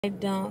I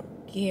don't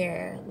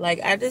care. Like,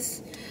 I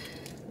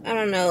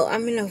don't know.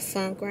 I'm in a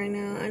funk right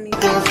now. I need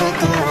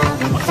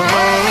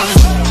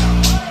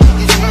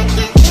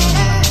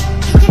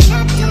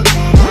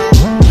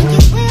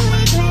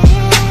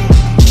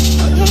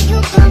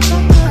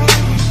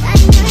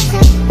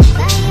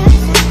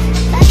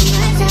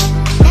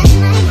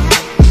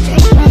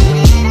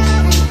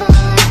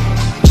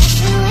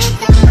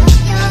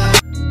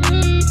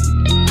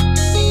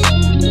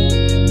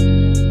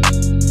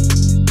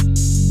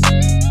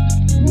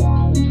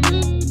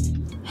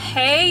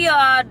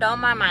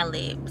don't mind my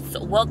lips.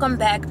 Welcome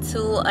back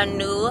to a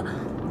new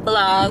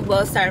vlog.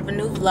 Well, start of a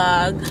new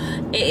vlog.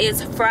 It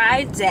is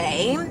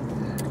Friday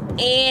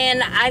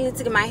and I need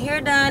to get my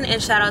hair done,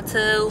 and shout out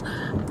to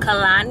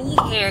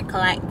KlaiyiHair.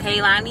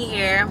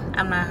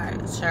 I'm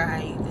not sure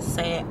how you just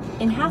say it,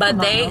 but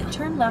they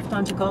turn left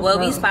onto Gulf will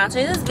Road. be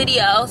sponsoring this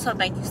video, so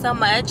thank you so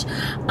much.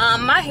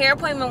 My hair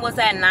appointment was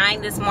at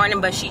 9 this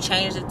morning, but she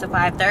changed it to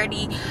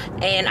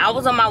 5:30, and I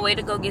was on my way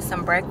to go get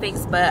some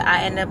breakfast, but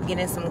I ended up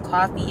getting some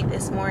coffee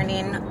this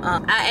morning.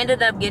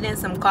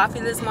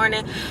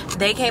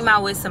 They came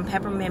out with some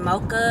peppermint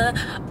mocha.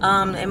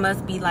 It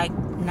must be like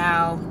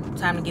now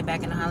time to get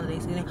back in the holiday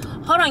season.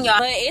 Hold on, y'all.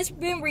 But it's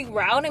been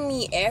rerouting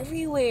me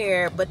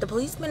everywhere, but the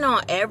police been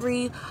on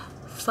every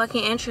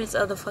fucking entrance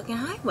of the fucking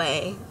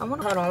highway.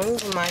 Hold on, I'm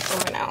moving my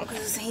camera now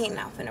because he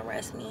not finna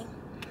arrest me.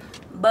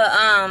 But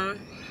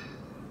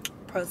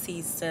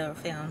proceeds to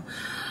film.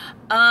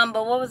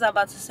 But what was I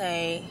about to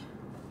say?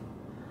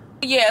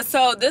 Yeah,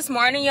 so this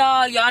morning,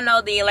 y'all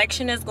know the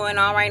election is going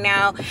on right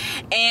now,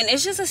 and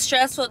it's just a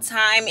stressful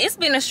time. It's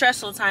been a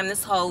stressful time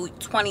this whole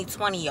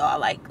 2020, y'all,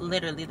 like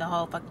literally the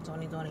whole fucking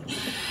 2020.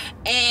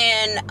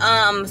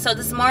 And so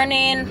this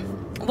morning,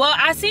 well,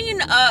 I seen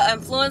an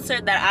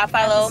influencer that I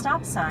follow.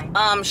 Stop sign.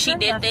 She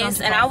did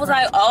this, and I was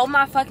like, oh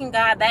my fucking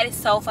god, that is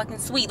so fucking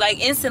sweet. Like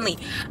instantly,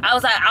 I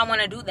was like, I want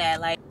to do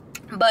that. Like,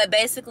 but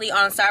basically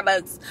on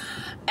Starbucks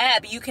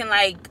app, you can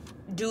like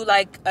do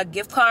like a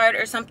gift card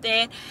or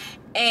something,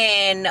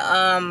 and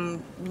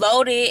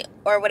load it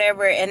or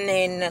whatever, and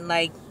then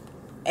like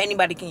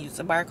anybody can use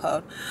the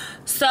barcode.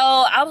 So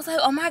I was like,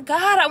 oh my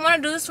god, I want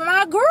to do this for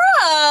my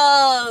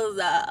girls.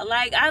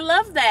 Like, I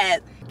love that.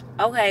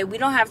 Okay, we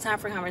don't have time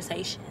for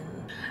conversation.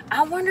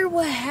 I wonder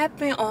what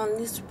happened on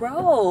this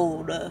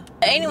road.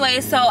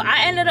 Anyway, so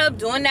I ended up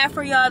doing that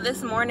for y'all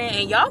this morning,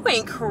 and y'all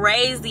went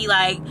crazy.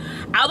 Like,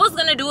 I was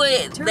gonna do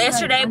it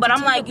yesterday, but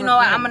I'm like, you know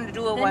what, I'm gonna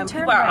do it when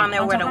people are on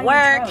their way to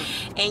work,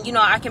 and you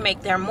know, I can make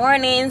their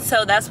morning.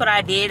 So that's what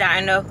I did. I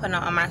ended up putting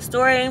it on my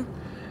story,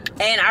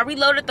 and I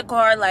reloaded the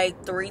car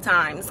like 3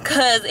 times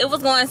because it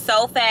was going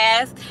so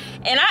fast.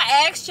 And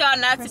I asked y'all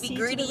not to be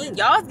greedy.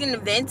 Y'all's getting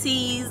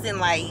venties and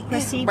like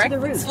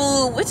breakfast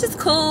food, which is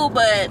cool,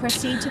 but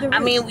proceed to the route.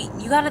 I mean,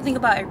 you got to think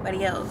about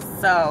everybody else.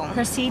 So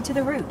proceed to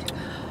the route.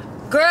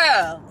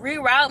 Girl,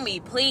 reroute me,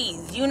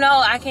 please. You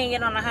know I can't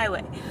get on the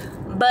highway.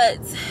 But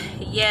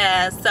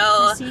yeah,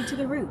 so proceed to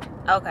the route.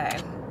 Okay.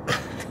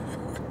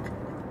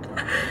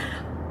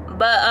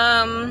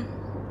 But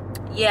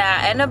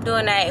yeah, I ended up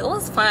doing that. It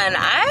was fun.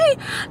 I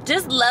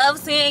just love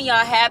seeing y'all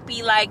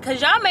happy, like,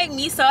 cause y'all make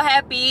me so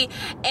happy,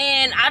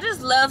 and I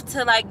just love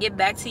to like get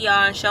back to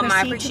y'all and show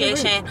my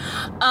appreciation.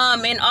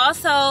 And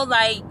also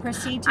like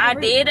I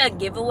did a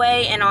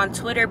giveaway, and on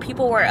Twitter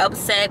people were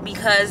upset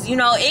because, you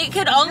know, it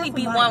could only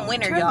be one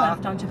winner, y'all.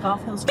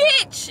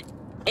 Bitch,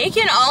 it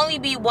can only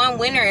be one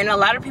winner, and a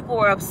lot of people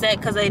were upset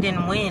because they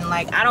didn't win.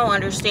 Like, I don't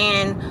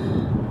understand.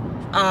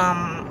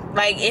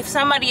 Like, if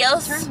somebody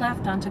else turn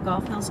left onto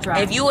Gulf Hills Drive.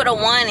 If you would have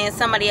won and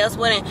somebody else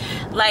wouldn't,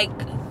 like,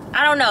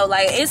 I don't know,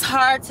 like, it's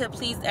hard to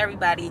please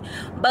everybody.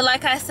 But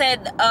like I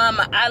said,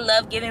 I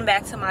love giving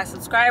back to my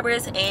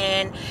subscribers,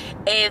 and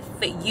if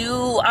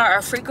you are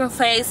a frequent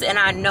face and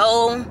I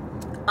know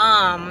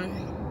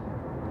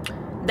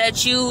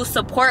that you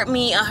support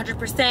me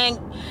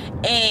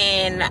 100%,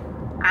 and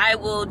I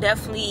will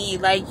definitely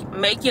like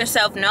make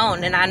yourself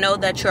known, and I know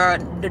that you're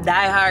the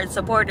diehard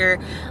supporter.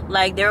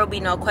 Like, there will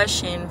be no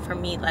question for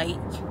me like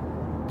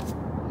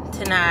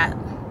to not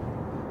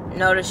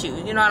notice you.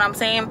 You know what I'm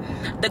saying?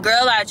 The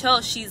girl I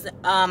chose, she's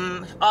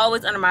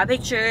always under my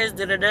pictures.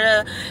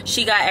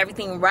 She got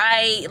everything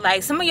right.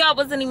 Like, some of y'all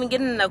wasn't even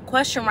getting the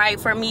question right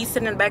for me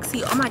sitting in the back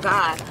seat. Oh my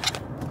god,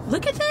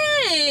 look at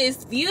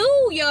this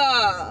view,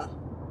 y'all.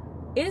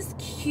 It's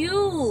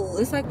cute.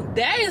 It's like,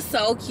 that is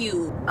so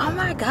cute. Oh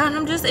my god,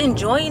 I'm just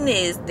enjoying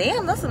this.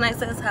 Damn, that's a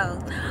nice ass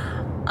house.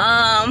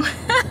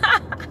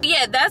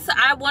 Yeah,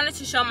 I wanted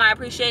to show my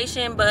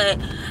appreciation, but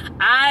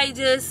I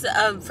just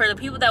for the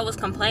people that was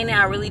complaining,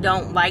 I really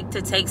don't like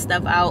to take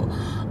stuff out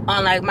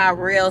on like my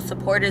real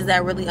supporters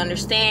that really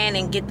understand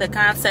and get the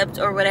concept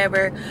or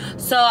whatever.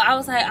 So I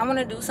was like, I want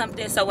to do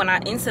something. So when I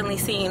instantly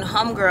seen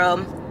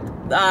Homegirl,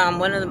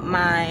 one of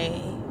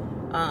my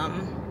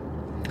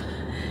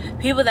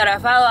people that I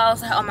follow, I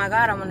was like, oh my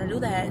god, I want to do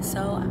that.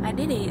 So I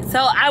did it. So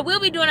I will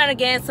be doing that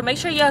again, so make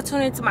sure y'all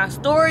tune into my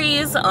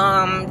stories.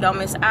 Don't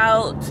miss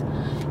out.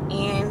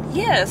 And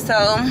yeah, so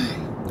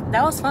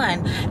that was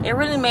fun. It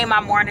really made my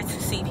morning to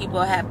see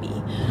people happy.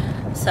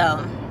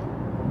 So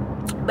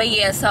But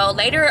yeah, so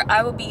later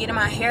I will be getting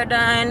my hair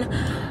done.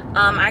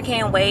 I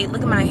can't wait.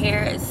 Look at my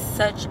hair, it's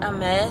such a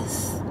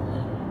mess.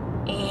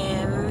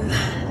 And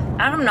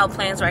I don't know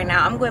plans right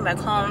now. I'm going back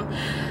home.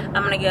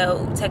 I'm gonna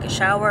go take a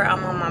shower.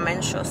 I'm on my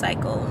menstrual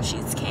cycle.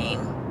 She's came.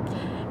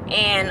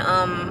 And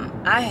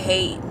I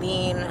hate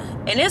being,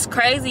 and it's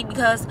crazy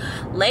because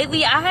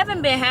lately I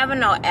haven't been having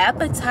no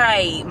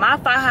appetite. My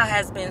faja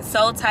has been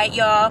so tight,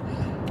 y'all.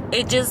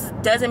 It just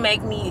doesn't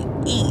make me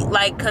eat.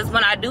 Like, cause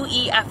when I do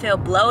eat, I feel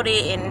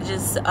bloated, and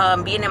just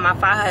being in my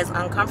faja is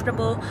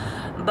uncomfortable.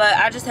 But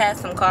I just had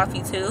some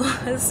coffee too,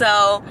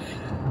 so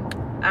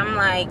I'm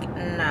like,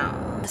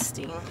 no.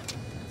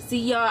 See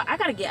y'all, I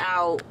gotta get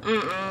out.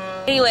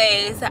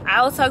 Anyways,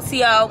 I will talk to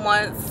y'all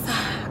once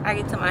I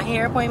get to my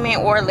hair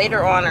appointment, or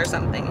later on or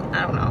something.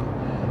 I don't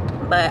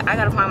know, but I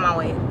gotta find my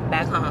way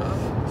back home.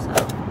 So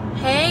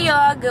hey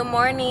y'all, good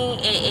morning.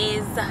 It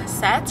is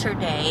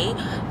Saturday.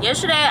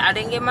 Yesterday I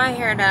didn't get my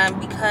hair done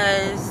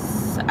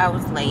because I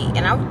was late,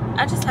 and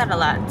I just had a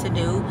lot to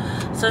do.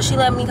 So she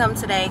let me come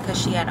today because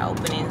she had an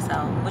opening, so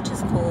which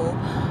is cool.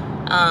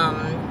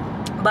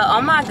 But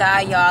oh my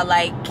god, y'all,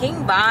 like,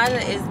 King Von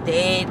is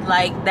dead.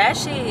 Like, that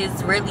shit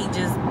is really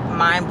just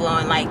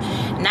mind-blowing. Like,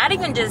 not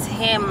even just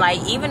him, like,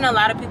 even a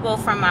lot of people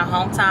from my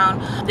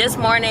hometown. This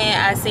morning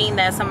I seen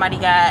that somebody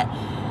got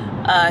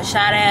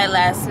shot at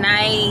last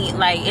night.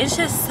 Like, it's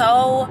just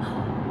so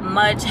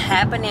much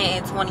happening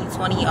in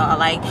 2020, y'all.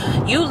 Like,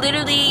 you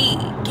literally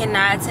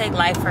cannot take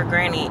life for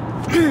granted.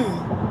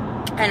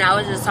 And I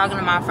was just talking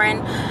to my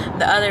friend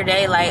the other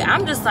day, like,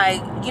 I'm just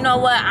like, you know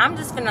what, I'm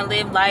just gonna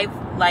live life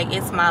like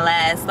it's my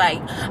last.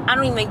 Like, I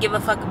don't even give a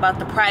fuck about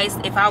the price.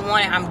 If I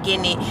want it, I'm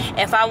getting it.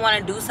 If I want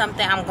to do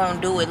something, I'm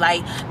gonna do it.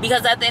 Like,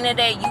 because at the end of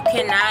the day,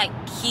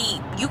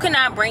 you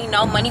cannot bring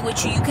no money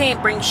with you. You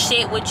can't bring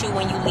shit with you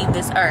when you leave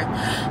this earth.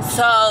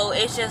 So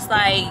it's just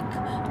like,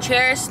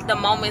 cherish the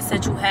moments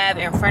that you have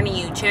in front of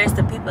you. Cherish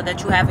the people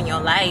that you have in your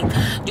life.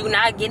 Do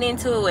not get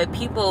into it with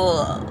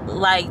people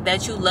like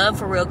that you love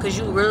for real, because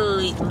you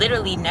really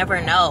literally never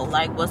know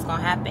like what's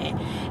gonna happen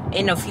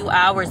in a few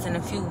hours, in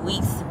a few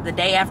weeks, the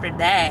day after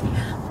that.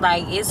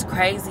 Like, it's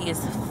crazy as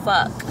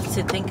fuck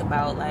to think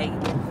about. Like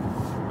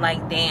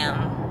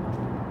damn,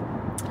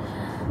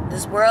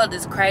 this world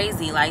is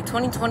crazy. Like,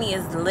 2020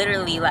 is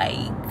literally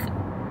like,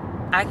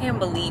 I can't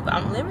believe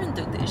I'm living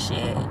through this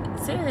shit.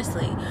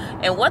 Seriously.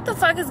 And what the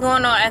fuck is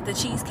going on at the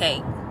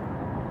cheesecake?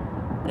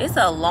 It's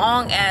a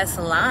long ass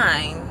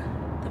line.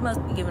 They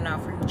must be giving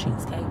out free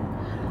cheesecake.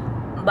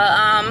 But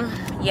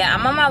yeah,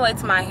 I'm on my way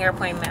to my hair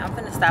appointment. I'm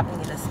gonna stop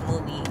and get a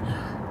smoothie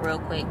real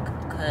quick,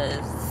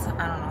 because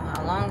I don't know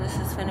how long this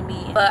is gonna be.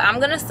 But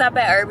I'm gonna stop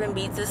at Urban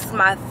Beats. This is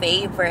my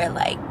favorite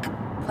like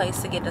place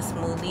to get a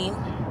smoothie,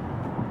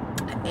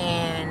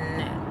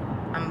 and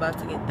I'm about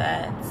to get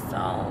that.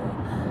 So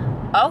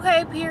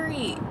okay,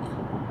 period.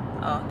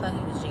 Oh, I thought he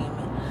was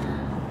jamming.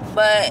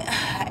 But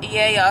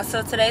yeah, y'all,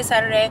 so today's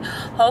Saturday.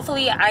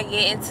 Hopefully I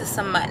get into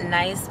some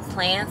nice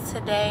plans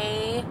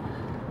today.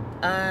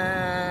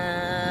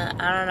 I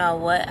don't know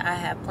what I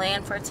have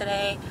planned for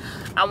today.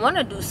 I want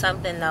to do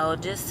something though,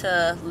 just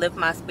to lift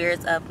my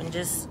spirits up and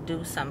just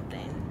do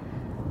something.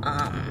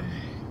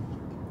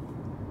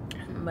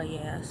 But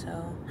yeah,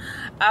 so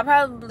I'll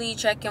probably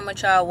check in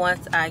with y'all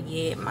once I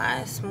get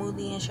my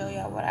smoothie and show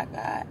y'all what I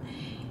got.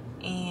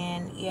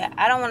 And yeah,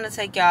 I don't want to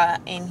take y'all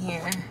in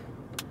here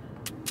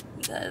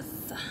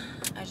because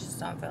I just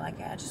don't feel like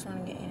it. I just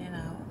want to get in and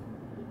out.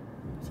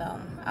 So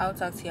I'll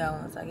talk to y'all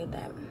once I get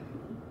that.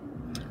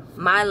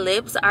 My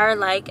lips are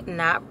like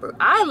not,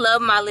 I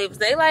love my lips.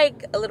 They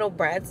like a little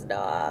Bratz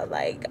doll.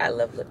 Like, I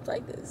love lips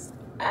like this.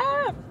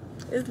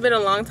 It's been a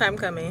long time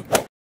coming.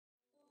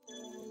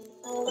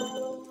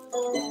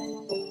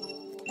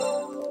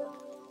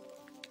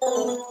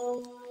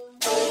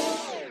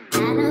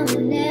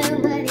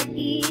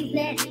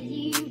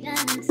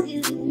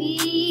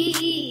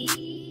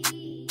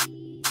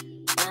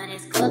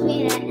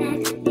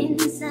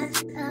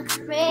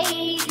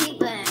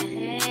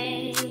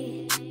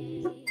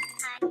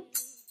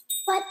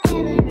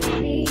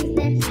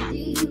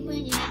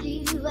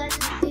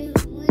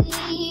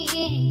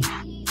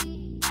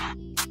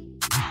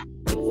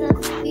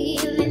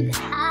 Feeling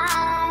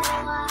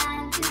I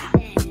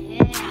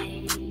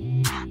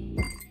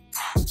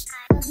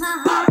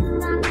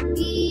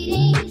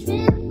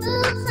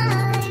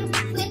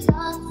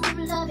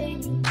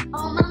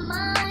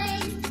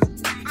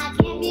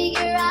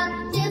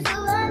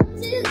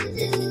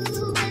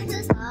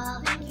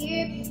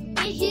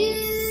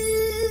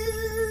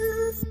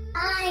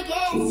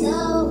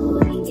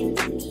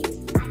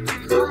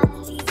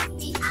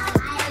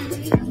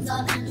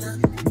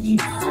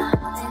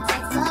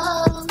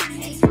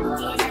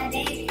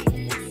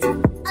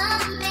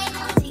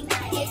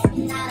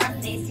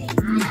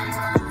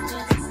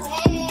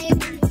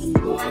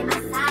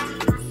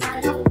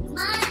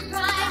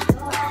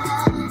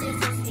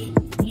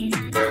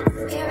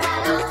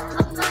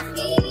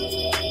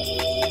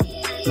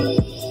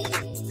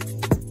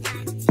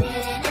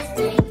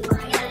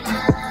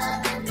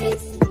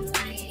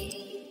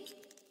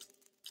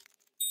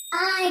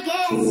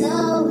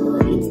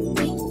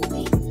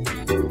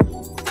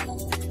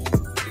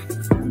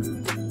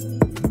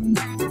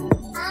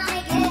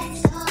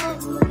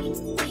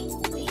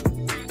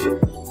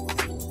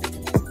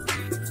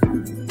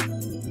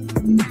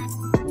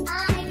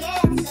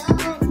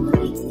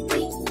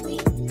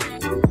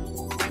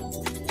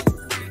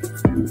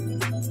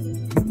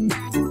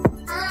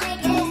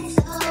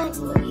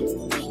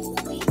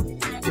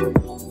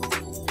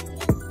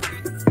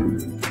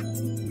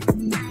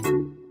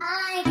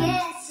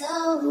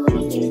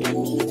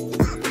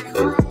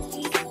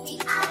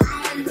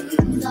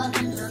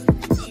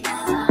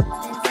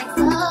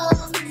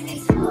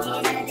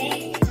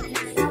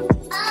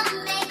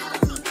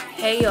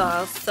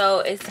So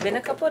it's been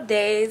a couple of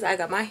days. I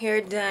got my hair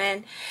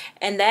done,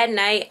 and that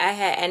night I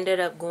had ended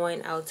up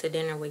going out to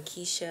dinner with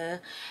Keisha,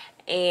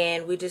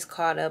 and we just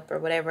caught up or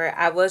whatever.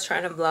 I was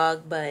trying to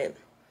vlog, but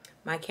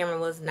my camera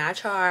was not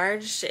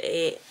charged.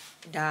 It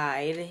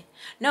died.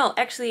 No,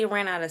 actually it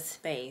ran out of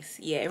space.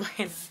 Yeah, it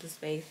ran out of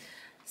space.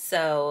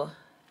 So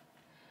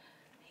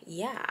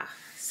yeah.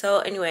 So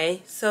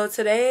anyway, so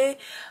today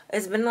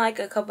it's been like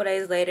a couple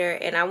days later,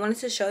 and I wanted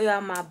to show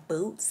y'all my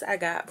boots I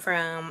got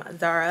from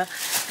Zara,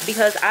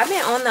 because I've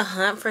been on the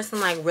hunt for some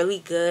like really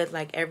good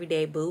like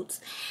everyday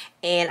boots,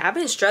 and I've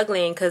been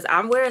struggling because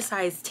I wear a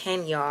size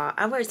 10, y'all.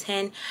 I wear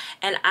 10,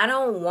 and I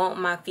don't want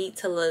my feet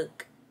to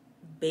look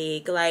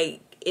big like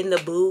in the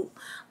boot.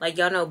 Like,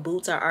 y'all know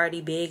boots are already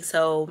big,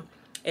 so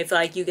if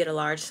like you get a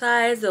large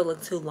size, they'll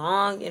look too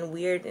long and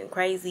weird and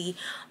crazy.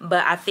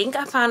 But I think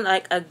I found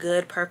like a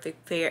good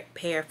perfect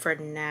pair for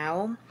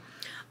now.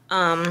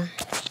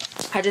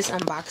 I just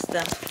unboxed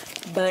them,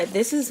 but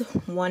this is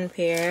one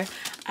pair.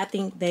 I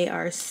think they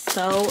are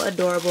so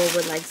adorable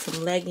with like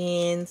some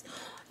leggings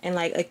and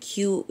like a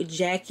cute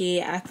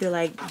jacket. I feel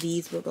like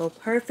these will go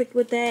perfect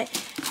with that.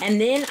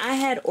 And then I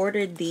had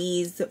ordered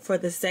these for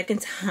the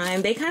second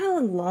time. They kind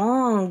of look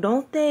long,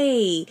 don't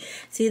they?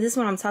 See, this is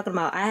what I'm talking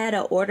about. I had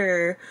to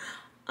order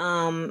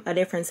a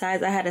different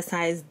size. I had a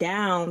size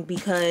down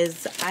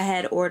because I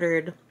had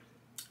ordered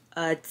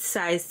a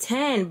size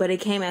 10, but it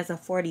came as a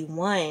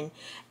 41,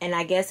 and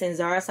I guess in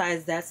Zara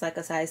size that's like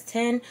a size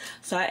 10,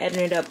 so I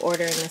ended up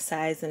ordering a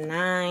size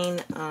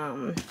 9.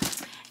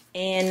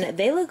 And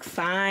they look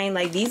fine.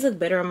 Like, these look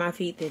better on my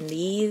feet than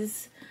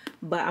these,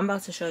 but I'm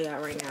about to show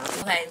y'all right now.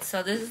 Okay,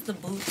 so this is the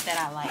boots that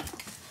I like.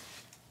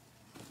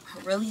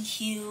 Really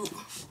cute.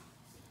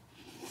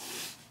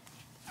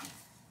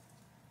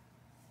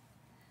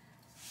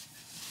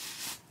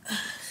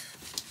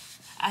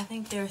 I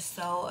think they're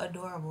so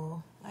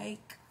adorable.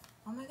 Like,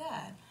 oh my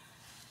god.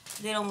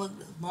 They don't look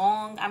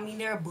long. I mean,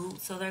 they're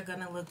boots, so they're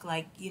gonna look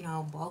like, you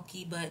know,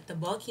 bulky, but the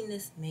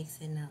bulkiness makes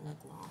it not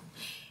look long.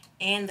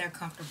 And they're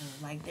comfortable.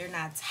 Like, they're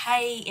not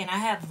tight, and I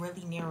have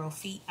really narrow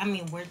feet. I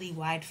mean, really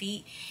wide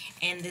feet,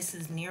 and this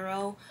is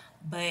narrow,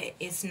 but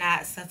it's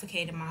not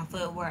suffocating my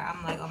foot where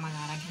I'm like, oh my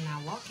god, I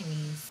cannot walk in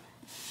these.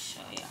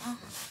 Show y'all.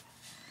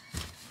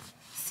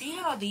 See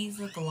how these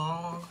look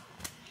long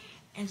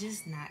and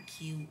just not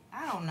cute?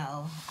 I don't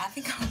know. I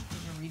think I'm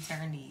gonna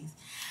return these.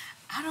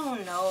 I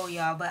don't know,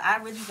 y'all, but I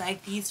really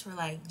like these for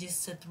like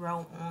just to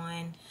throw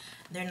on.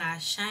 They're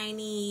not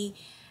shiny.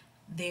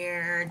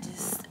 They're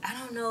just, I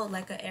don't know,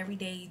 like an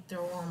everyday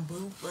throw on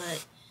boot,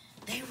 but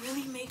they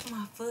really make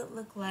my foot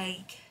look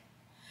like,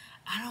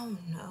 I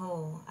don't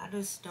know. I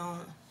just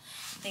don't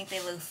think they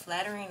look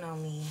flattering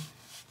on me.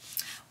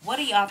 What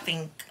do y'all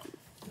think?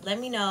 Let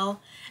me know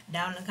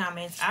down in the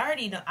comments. I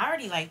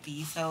already like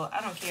these, so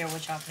I don't care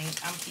what y'all think.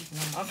 I'm keeping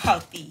them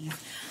about these.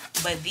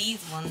 But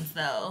these ones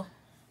though.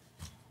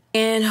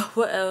 And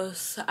what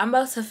else? I'm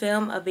about to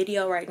film a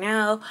video right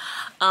now.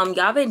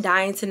 Y'all been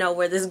dying to know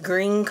where this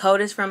green coat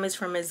is from. It's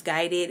from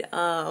Misguided.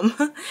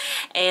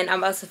 And I'm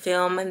about to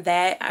film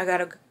that. I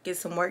gotta get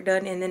some work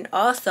done, and then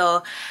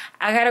also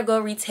I gotta go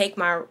retake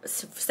my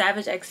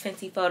Savage X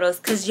Fenty photos,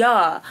 because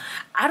y'all,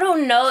 I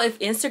don't know if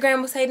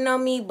Instagram was hating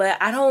on me, but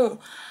I don't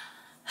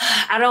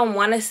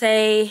want to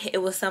say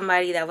it was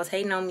somebody that was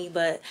hating on me,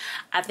 but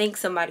I think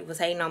somebody was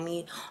hating on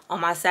me on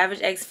my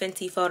Savage X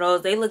Fenty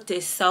photos. They looked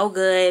so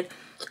good.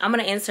 I'm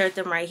gonna insert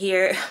them right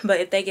here, but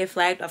if they get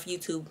flagged off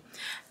YouTube,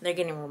 they're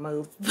getting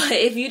removed. But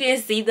if you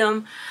didn't see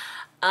them,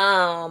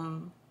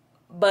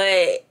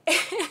 but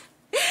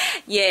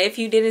yeah, if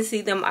you didn't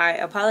see them, I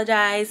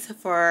apologize.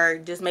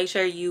 For just make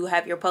sure you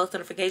have your post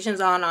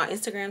notifications on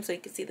Instagram so you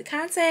can see the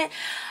content.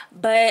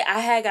 But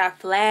I had got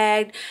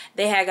flagged,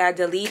 they had got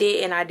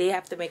deleted, and I did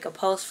have to make a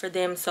post for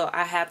them, so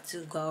I have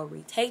to go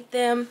retake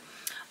them,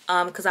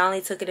 because I only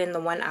took it in the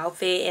one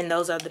outfit, and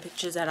those are the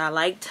pictures that I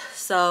liked.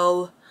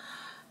 So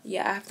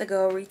yeah, I have to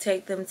go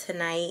retake them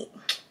tonight.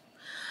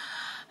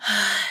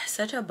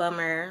 Such a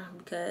bummer,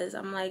 because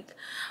I'm like,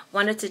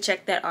 wanted to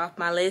check that off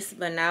my list,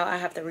 but now I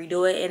have to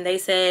redo it. And they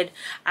said,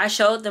 I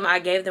showed them, I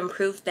gave them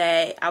proof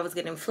that I was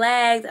getting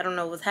flagged. I don't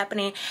know what's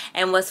happening.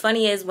 And what's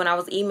funny is when I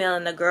was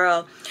emailing the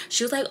girl,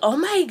 she was like, oh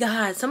my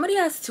god, somebody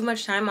has too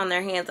much time on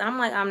their hands. I'm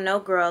like, I'm no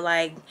girl,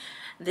 like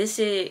this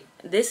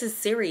is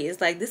serious.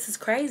 Like, this is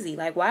crazy.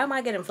 Like, why am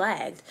I getting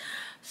flagged?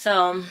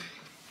 So,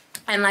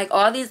 and like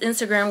all these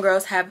Instagram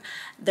girls have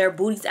their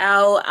booties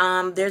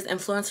out. There's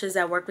influencers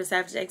that work with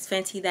Savage X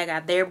Fenty that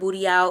got their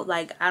booty out.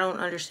 Like, I don't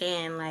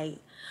understand. Like,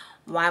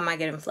 why am I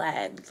getting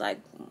flagged? Like,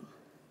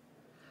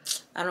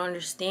 I don't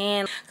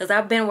understand. Because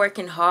I've been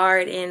working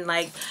hard and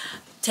like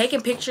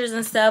taking pictures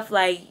and stuff.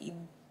 Like,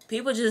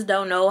 people just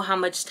don't know how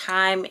much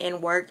time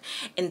and work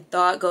and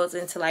thought goes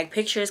into like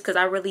pictures, because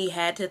I really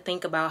had to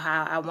think about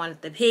how I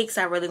wanted the pics.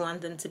 I really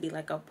wanted them to be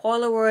like a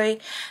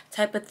Polaroid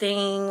type of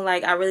thing.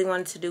 Like, I really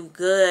wanted to do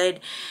good,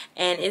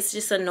 and it's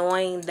just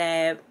annoying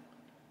that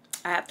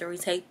I have to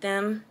retake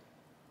them.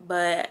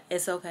 but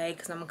it's okay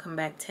because I'm gonna come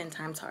back 10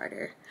 times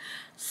harder.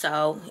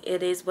 So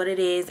it is what it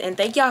is. And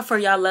thank y'all for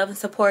y'all love and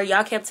support.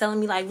 Y'all kept telling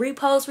me like,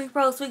 repost,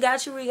 we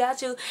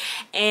got you.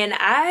 And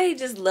I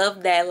just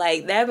love that.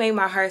 Like, that made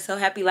my heart so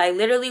happy. Like,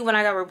 literally when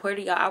I got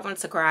reported, y'all, I wanted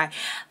to cry.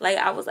 Like,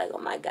 I was like, oh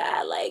my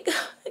god, like,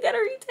 I gotta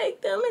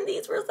retake them and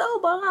these were so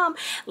bomb.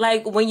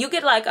 Like, when you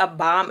get like a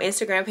bomb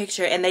Instagram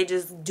picture and they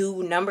just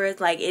do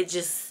numbers, like, it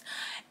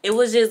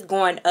was just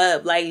going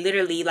up. Like,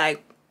 literally,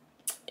 like,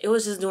 it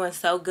was just doing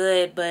so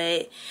good.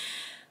 But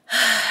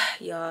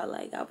y'all,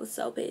 like, I was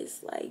so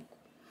pissed. Like,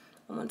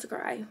 I want to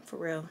cry for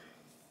real.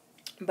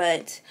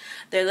 But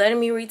they're letting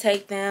me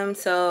retake them,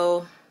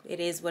 so it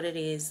is what it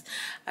is.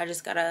 I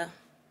just gotta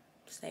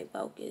stay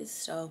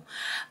focused. So,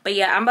 but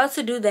yeah, I'm about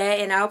to do that,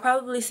 and I'll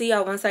probably see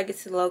y'all once I get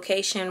to the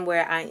location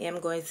where I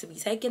am going to be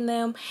taking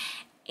them.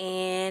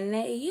 And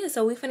yeah,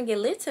 so we finna get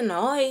lit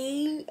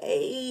tonight.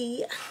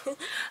 Hey.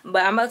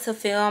 But I'm about to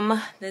film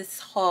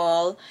this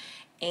haul,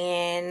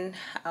 and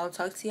I'll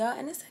talk to y'all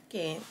in a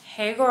second.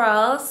 Hey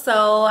girls,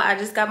 so I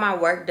just got my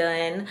work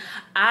done.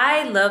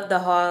 I love the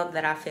haul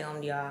that I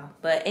filmed, y'all.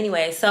 But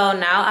anyway, so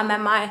now I'm at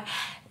my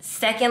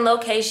second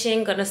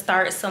location, gonna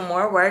start some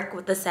more work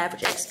with the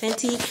Savage X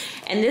Fenty.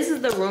 And this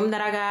is the room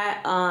that I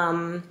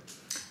got.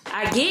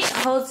 I get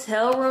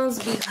hotel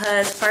rooms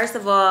because, first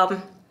of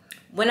all,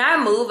 when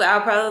I move,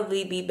 I'll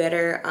probably be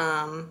better,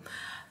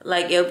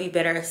 like it'll be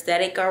better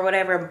aesthetic or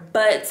whatever.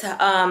 But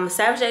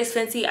Savage X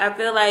Fenty, I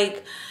feel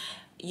like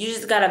you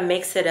just gotta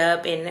mix it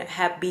up and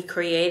be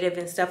creative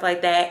and stuff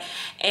like that.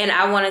 And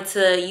I wanted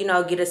to, you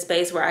know, get a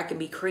space where I can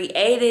be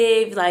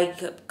creative,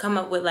 like come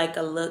up with like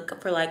a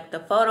look for like the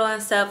photo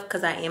and stuff,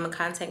 because I am a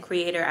content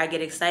creator. I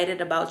get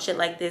excited about shit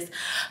like this.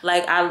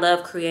 Like, I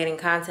love creating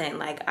content.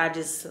 Like, I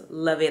just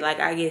love it. Like,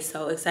 I get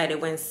so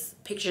excited when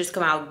pictures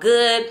come out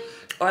good,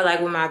 or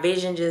like when my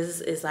vision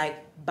just is like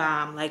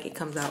bomb, like it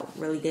comes out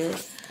really good.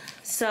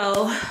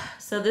 So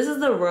this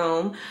is the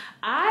room.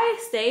 I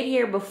stayed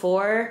here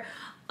before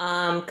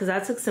because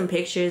I took some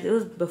pictures. It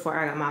was before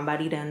I got my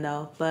body done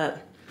though.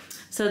 But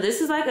so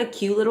this is like a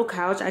cute little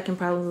couch I can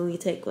probably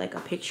take like a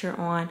picture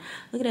on.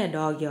 Look at that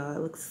dog, y'all. It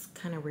looks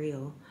kind of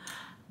real.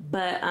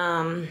 But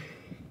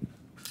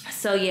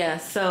so yeah,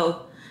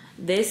 so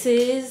this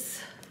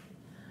is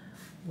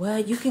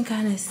what you can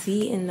kind of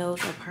see in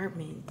those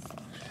apartments.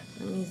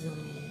 Let me zoom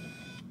in.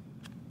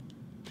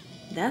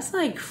 That's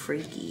like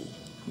freaky.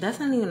 That's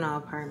not even an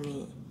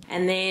apartment.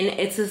 And then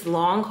it's this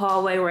long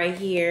hallway right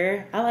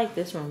here. I like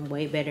this room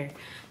way better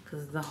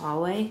because of the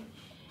hallway.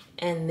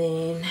 And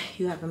then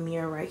you have a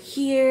mirror right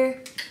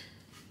here.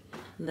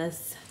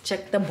 Let's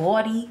check the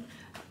body.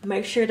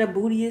 Make sure the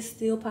booty is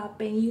still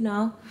popping, you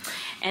know.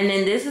 And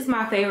then this is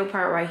my favorite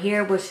part right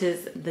here, which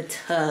is the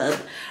tub.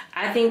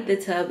 I think the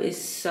tub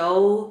is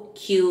so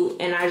cute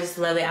and I just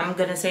love it. I'm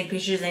gonna take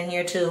pictures in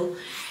here too.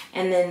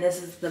 And then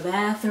this is the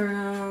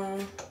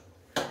bathroom.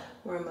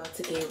 We're about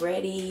to get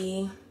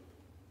ready.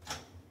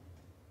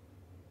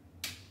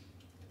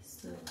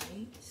 The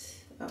light.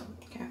 Oh,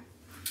 okay.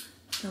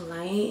 The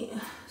light.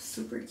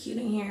 Super cute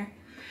in here.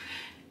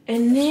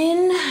 And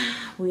then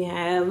we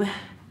have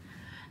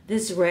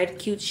this red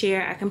cute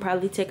chair I can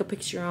probably take a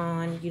picture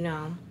on, you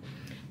know.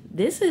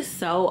 This is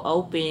so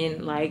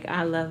open. Like,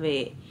 I love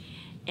it.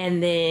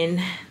 And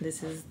then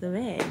this is the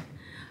bed.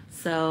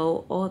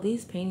 So all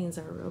these paintings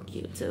are real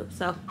cute too.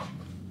 So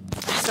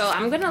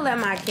I'm gonna let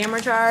my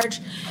camera charge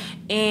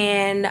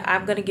and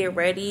I'm gonna get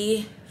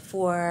ready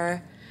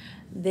for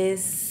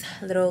this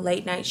little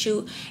late night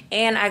shoot.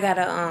 And I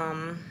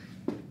gotta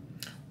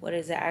what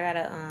is it? I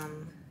gotta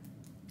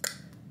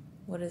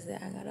what is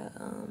it? I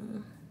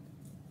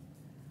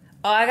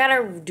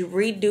gotta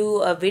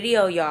redo a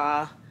video,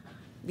 y'all,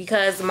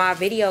 because my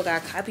video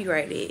got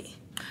copyrighted.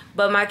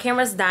 But my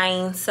camera's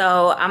dying,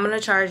 so I'm gonna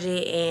charge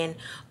it and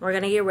we're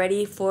gonna get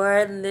ready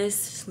for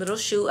this little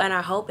shoot. And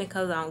I hope it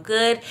comes out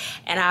good,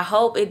 and I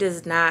hope it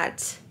does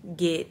not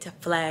get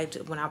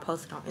flagged when I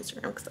post it on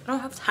Instagram, because I don't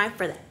have time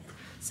for that.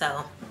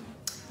 So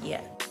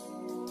yeah.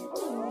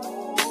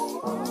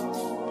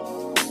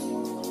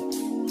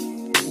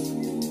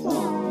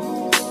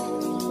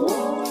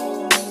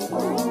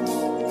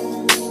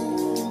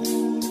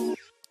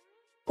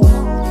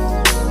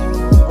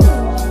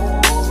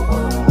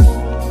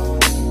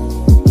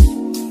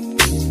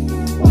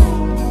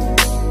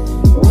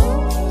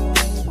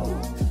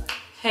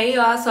 Hey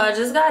y'all, so I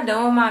just got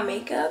done with my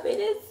makeup. It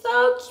is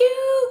so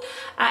cute.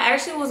 I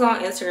actually was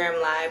on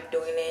Instagram Live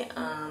doing it.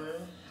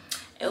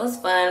 It was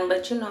fun,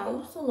 but you know, it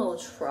was a little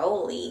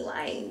trolly.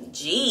 Like,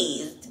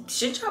 geez,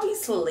 should y'all be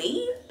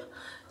asleep?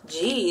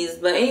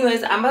 Jeez. But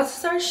anyways, I'm about to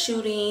start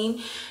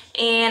shooting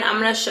and I'm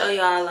gonna show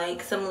y'all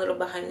like some little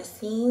behind the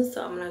scenes.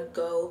 So I'm gonna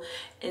go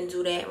and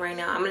do that right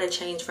now. I'm gonna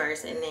change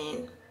first and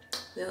then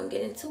we're gonna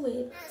get into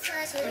it.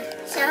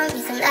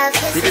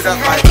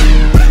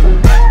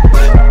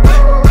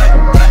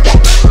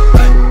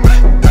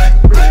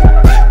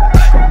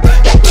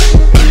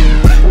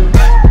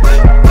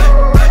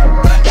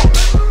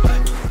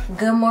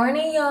 Good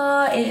morning,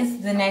 y'all. It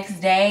is the next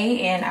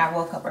day and I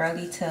woke up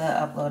early to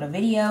upload a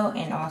video,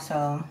 and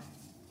also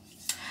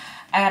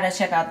I gotta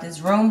check out this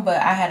room, but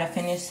I had to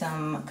finish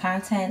some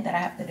content that I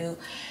have to do.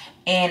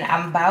 And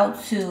I'm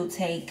about to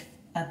take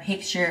a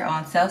picture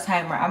on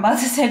self-timer. I'm about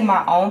to take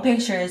my own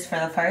pictures for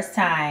the first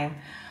time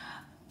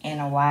in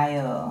a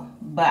while.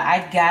 But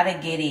I gotta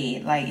get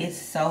it. Like,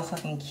 it's so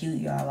fucking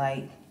cute, y'all.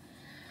 Like,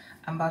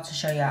 I'm about to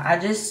show y'all. I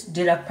just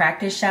did a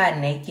practice shot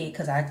naked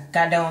because I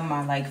got done with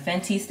my, like,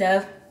 Fenty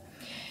stuff.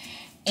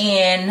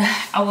 And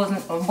I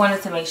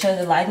wanted to make sure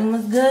the lighting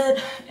was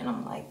good. And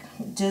I'm like,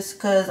 just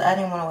because I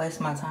didn't want to waste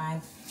my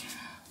time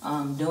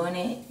doing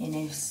it. And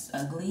it's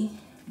ugly.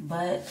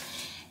 But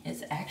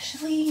it's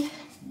actually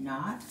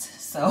not.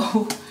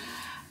 So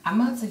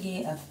I'm about to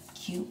get a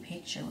cute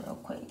picture real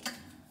quick.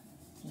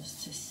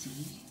 Just to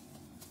see.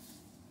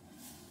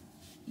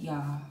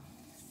 Y'all.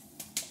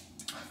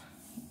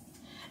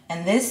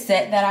 And this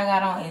set that I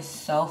got on is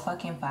so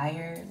fucking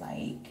fire.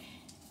 Like,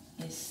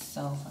 it's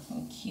so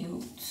fucking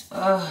cute.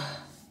 Ugh.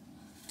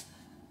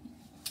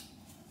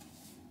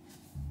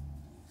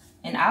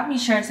 And I'll be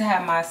sure to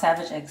have my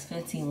Savage X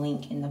Fenty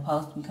link in the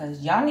post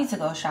because y'all need to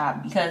go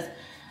shop. Because,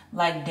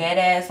 like, dead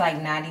ass, like,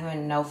 not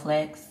even no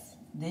flex.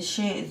 This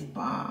shit is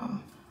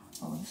bomb.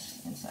 Oh,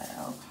 it's inside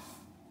out.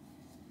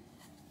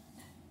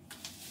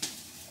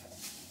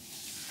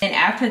 And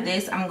after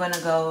this, I'm gonna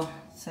go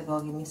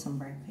get me some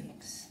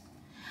breakfast.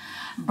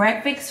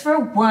 Breakfast for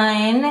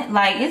one.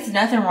 Like, it's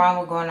nothing wrong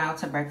with going out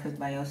to breakfast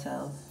by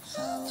yourself.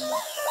 So.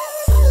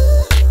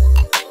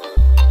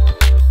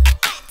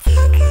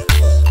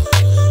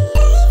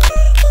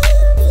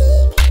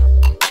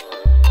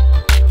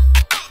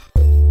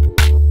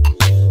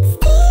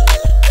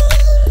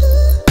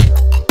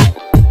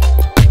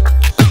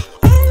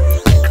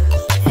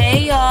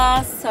 Hey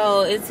y'all,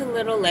 so it's a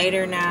little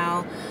later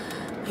now.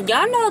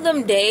 Y'all know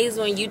them days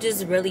when you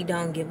just really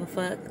don't give a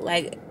fuck?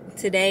 Like,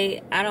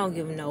 today, I don't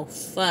give no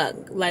fuck.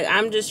 Like,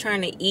 I'm just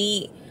trying to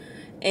eat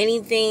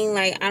anything.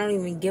 Like, I don't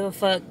even give a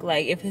fuck,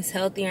 like, if it's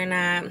healthy or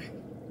not.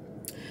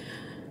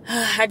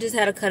 I just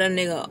had to cut a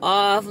nigga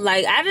off.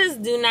 Like, I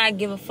just do not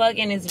give a fuck,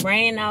 and it's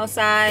raining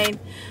outside.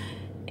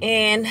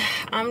 And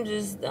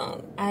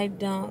I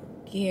don't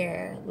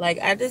care. Like,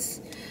 I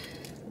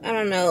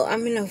don't know.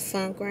 I'm in a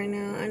funk right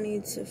now. I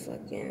need to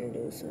fucking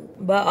do something.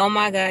 But, oh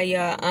my God,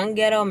 y'all.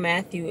 Unghetto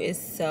Matthew is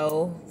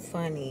so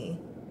funny.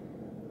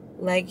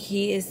 Like,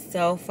 he is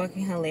so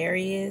fucking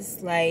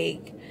hilarious.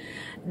 Like,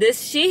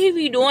 this shit he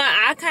be doing,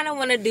 I kind of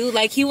want to do.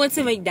 Like, he went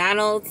to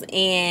McDonald's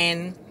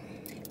and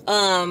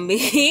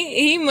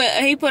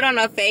he put on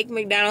a fake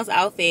McDonald's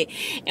outfit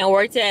and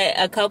worked at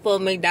a couple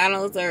of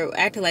McDonald's or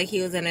acted like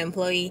he was an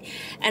employee.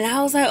 And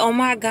I was like, oh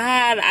my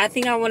God, I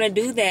think I want to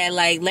do that.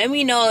 Like, let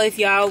me know if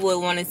y'all would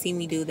want to see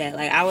me do that.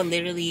 Like, I would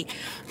literally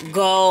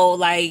go,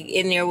 like,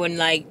 in there with,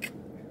 like,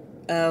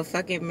 a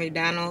fucking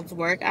McDonald's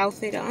work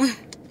outfit on.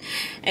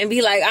 And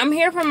be like, I'm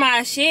here for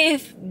my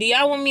shift. Do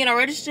y'all want me to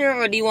register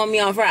or do you want me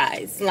on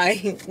fries?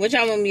 Like, what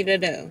y'all want me to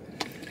do?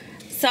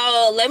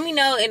 So, let me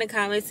know in the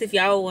comments if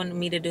y'all want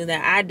me to do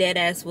that. I dead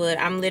ass would.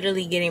 I'm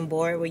literally getting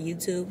bored with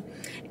YouTube.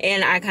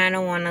 And I kind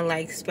of want to,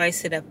 like,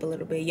 spice it up a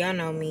little bit. Y'all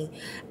know me.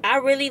 I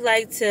really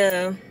like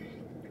to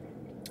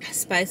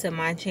spice up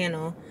my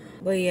channel.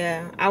 But,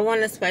 yeah, I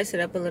want to spice it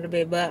up a little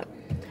bit. But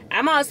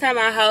I'm outside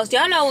my house.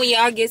 Y'all know when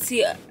y'all get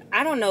to...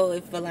 I don't know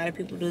if a lot of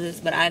people do this,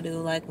 but I do.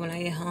 Like, when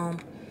I get home,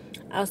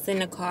 I'll sit in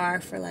the car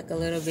for, like, a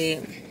little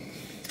bit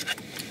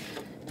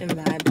and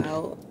vibe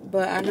out.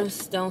 But I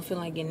just don't feel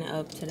like getting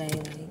up today.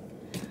 Like,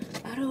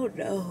 I don't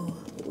know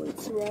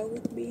what's wrong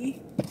with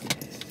me.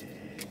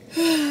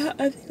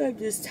 I think I'm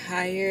just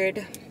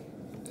tired.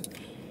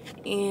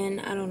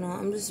 And I don't know.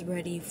 I'm just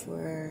ready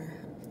for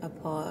a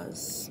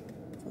pause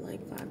for,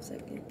 like, 5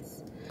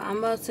 seconds. I'm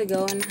about to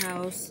go in the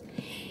house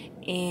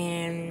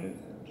and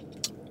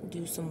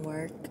do some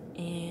work.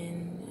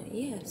 And,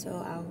 yeah, so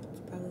I'll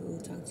probably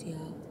talk to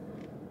y'all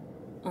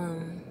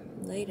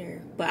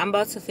later. But I'm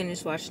about to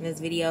finish watching this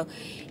video.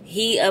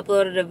 He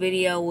uploaded a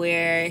video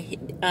where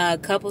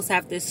couples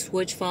have to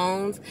switch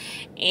phones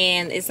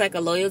and it's like a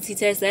loyalty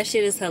test. That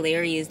shit is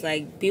hilarious.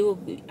 Like,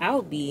 I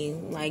would be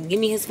like, give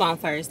me his phone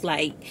first.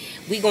 Like,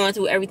 we going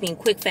through everything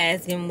quick,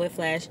 fast, give him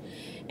whiplash,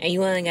 and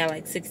you only got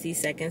like 60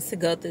 seconds to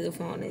go through the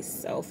phone.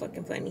 It's so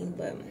fucking funny.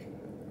 But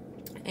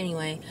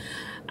anyway,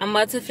 I'm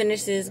about to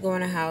finish this, go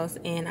in the house,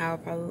 and I'll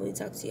probably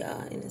talk to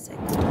y'all in a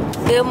second.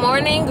 Good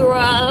morning,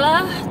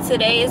 girl.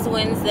 Today is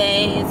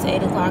Wednesday. It's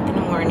 8 o'clock in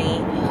the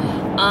morning.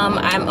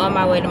 I'm on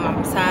my way to my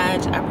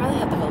massage. I probably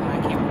have to hold my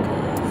camera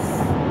because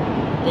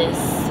this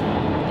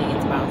thing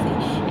is bouncy.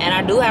 And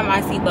I do have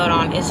my seatbelt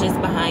on. It's just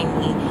behind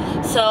me.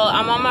 So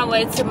I'm on my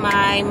way to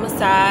my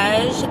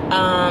massage.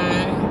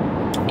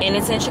 And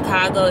it's in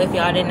Chicago, if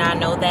y'all did not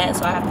know that.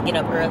 So I have to get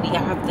up early.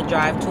 I have to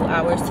drive 2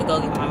 hours to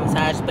go get my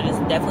massage, but it's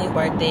definitely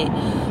worth it.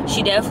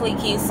 She definitely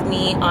keeps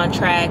me on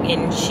track,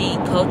 and she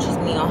coaches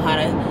me on how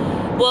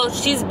to, well,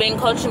 she's been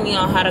coaching me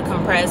on how to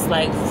compress,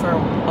 like, for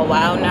a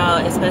while now,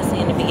 especially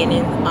in the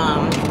beginning.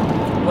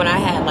 when I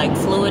had like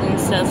fluid and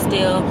stuff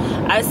still.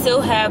 I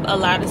still have a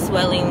lot of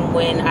swelling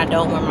when I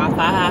don't wear my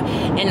thigh high,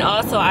 and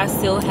also I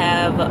still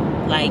have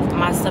like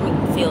my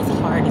stomach feels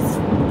hard as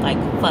like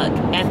fuck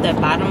at the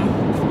bottom,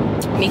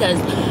 because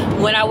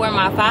when I wear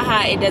my thigh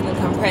high it doesn't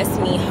compress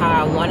me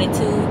how I want it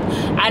to.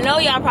 I know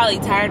y'all probably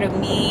tired of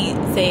me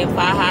saying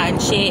thigh high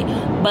and shit,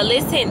 but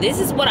listen, this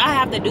is what I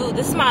have to do.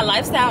 This is my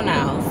lifestyle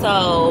now.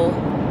 So,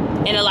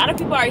 and a lot of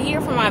people are here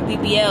for my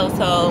BBL,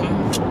 so,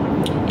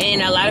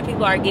 and a lot of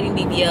people are getting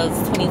BBLs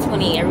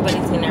 2020.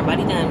 Everybody's getting their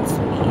body done.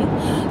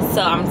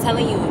 So I'm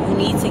telling you, you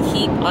need to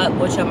keep up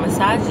with your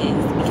massages,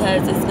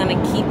 because it's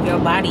gonna keep your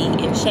body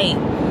in shape.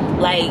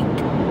 Like,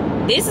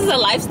 this is a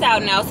lifestyle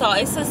now, so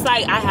it's just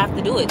like I have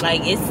to do it.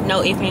 Like, it's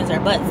no ifs, ands, or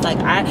buts. Like,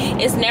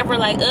 it's never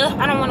like,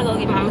 I don't want to go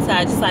get my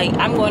massage. It's like,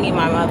 I'm going to get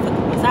my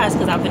motherfucking massage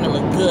because I'm gonna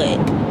look good.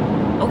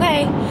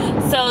 Okay,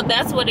 so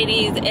that's what it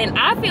is. And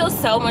I feel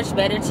so much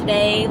better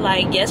today.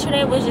 Like,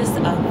 yesterday was just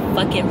a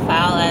fucking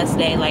foul ass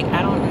day. Like,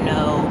 I don't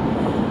know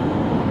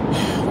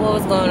what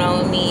was going on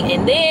with me.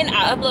 And then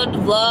I uploaded the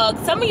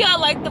vlog. Some of y'all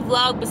liked the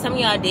vlog, but some of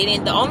y'all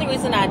didn't. The only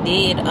reason I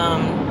did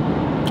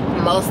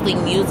mostly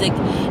music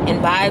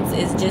and vibes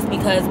is just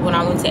because when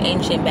I went to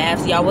Ancient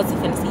Baths, y'all wasn't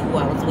finna see who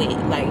I was with.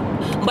 Like,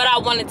 but I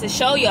wanted to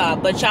show y'all,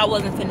 but y'all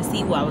wasn't finna see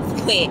who I was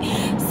with.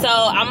 So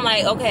I'm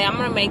like, okay, I'm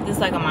gonna make this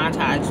like a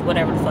montage,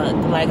 whatever the fuck.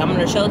 Like, I'm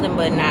gonna show them,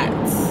 but not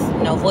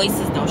no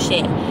voices, no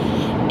shit.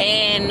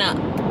 And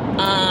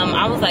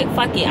I was like,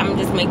 fuck it, I'm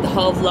gonna just make the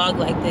whole vlog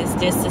like this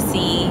just to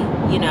see,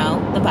 you know,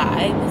 the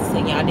vibes.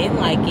 And y'all didn't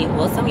like it.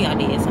 Well, some of y'all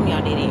did, some of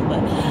y'all didn't,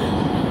 but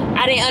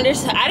I didn't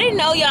understand. I didn't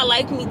know y'all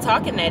liked me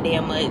talking that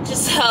damn much.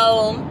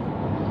 So,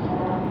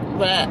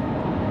 but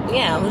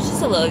yeah, it was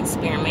just a little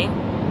experiment.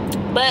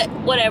 But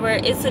whatever,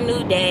 it's a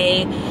new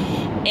day.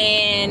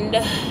 And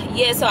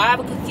yeah, so I have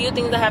a few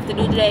things I have to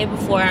do today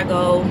before I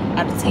go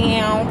out of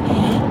town.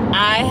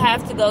 I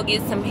have to go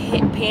get some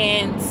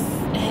pants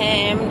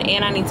hemmed,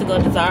 and I need to go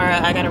to Zara.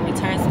 I gotta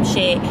return some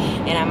shit,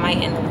 and I might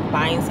end up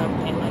buying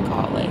something like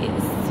always.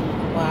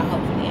 Well,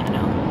 hopefully I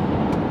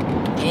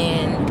don't.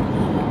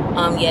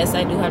 And yes,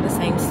 I do have the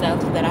same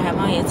stuff that I have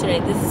on yesterday.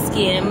 This is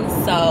Skims,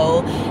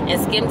 so,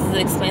 and Skims is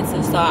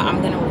expensive, so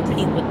I'm gonna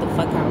repeat what the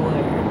fuck I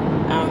wear.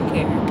 I don't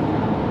care,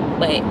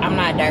 but I'm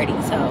not dirty,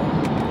 so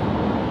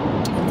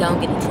don't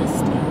get it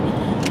twisted.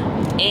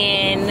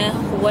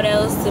 And what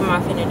else am I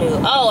finna do?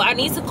 Oh, I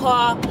need to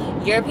call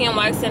European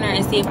Wax Center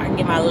and see if I can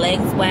get my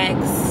legs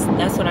waxed.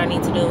 That's what I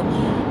need to do.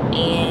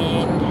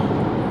 And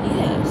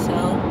yeah, so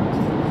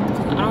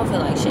I don't feel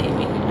like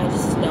shaving. I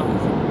just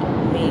don't.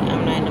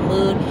 I'm not in the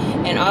mood.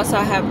 And also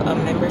I have a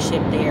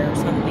membership there or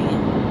something.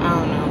 I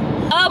don't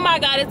know. Oh my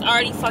god, it's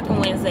already fucking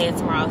Wednesday and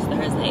tomorrow's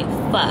Thursday.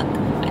 Fuck.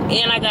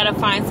 And I gotta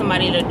find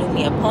somebody to do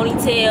me a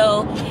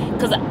ponytail,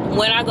 because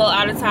when I go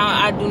out of town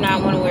I do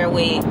not want to wear a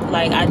wig.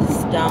 Like, I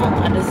just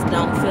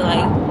don't feel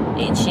like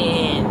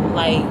itching.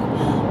 Like,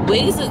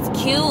 wigs is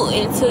cute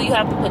until you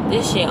have to put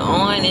this shit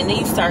on, and then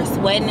you start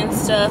sweating and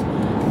stuff.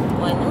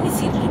 Well, let me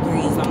see the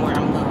degrees on where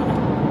I'm going.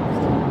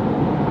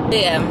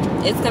 Yeah,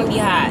 it's gonna be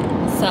hot,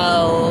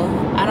 so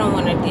I don't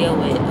want to deal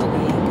with a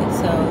wig.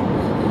 So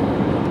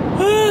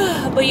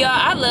but y'all,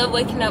 I love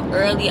waking up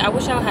early. I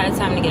wish I had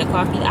time to get a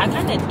coffee. I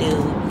kind of do,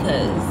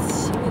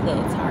 because she was a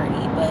little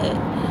tardy, but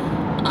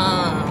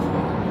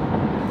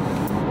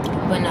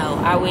no,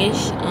 I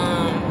wish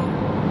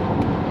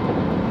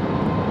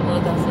what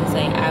was I gonna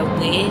say? I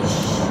wish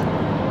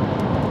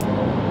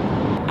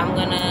I'm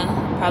gonna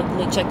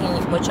probably check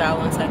in with y'all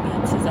once I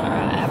get to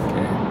Zara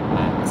after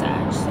my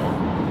massage. So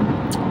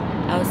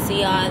I'll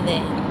see y'all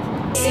then.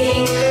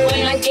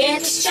 When I get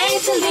the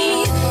strength to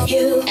leave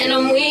you, and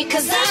I'm weak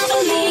cause I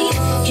believe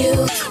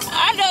you.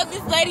 I know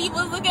this lady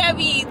was looking at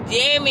me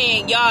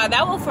jamming. Y'all,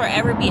 that will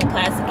forever be a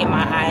classic in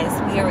my eyes,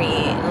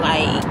 period.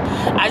 Like,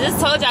 I just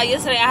told y'all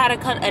yesterday I had to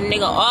cut a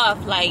nigga off,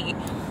 like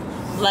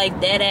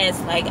dead ass.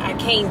 Like, I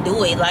can't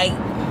do it. Like,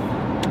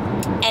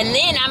 and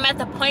then I'm at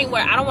the point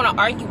where I don't want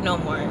to argue no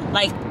more.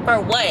 Like, for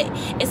what?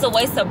 It's a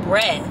waste of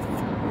breath.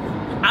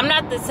 I'm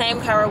not the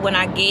same Kirah when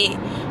I get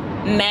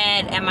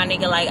mad at my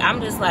nigga. Like,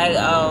 I'm just like,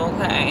 oh,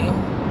 okay,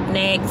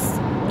 next.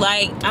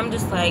 Like, I'm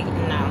just like,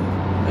 no,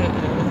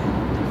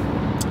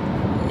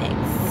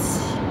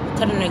 next.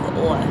 Cut a nigga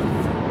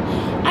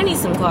off. I need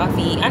some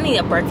coffee. I need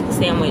a breakfast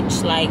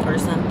sandwich, like, or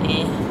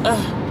something.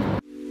 Ugh.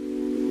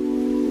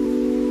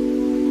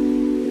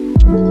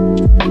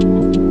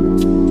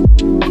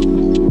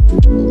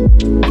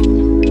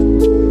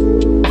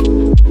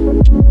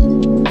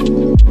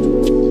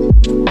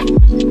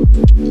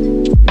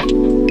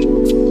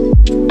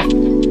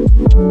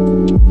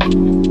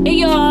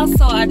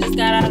 I just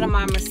got out of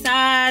my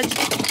massage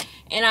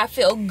and I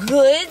feel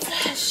good.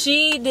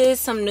 She did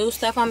some new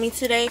stuff on me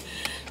today.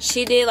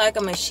 She did like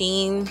a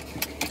machine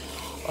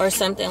or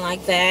something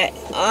like that.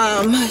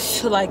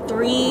 Like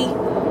 3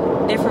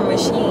 different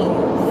machines.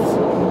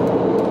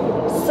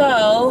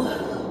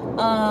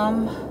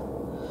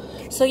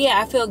 So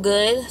yeah, I feel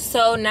good.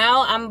 So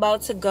now I'm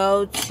about to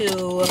go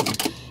to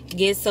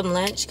get some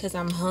lunch because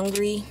I'm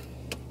hungry.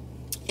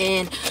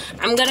 And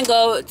I'm gonna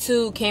go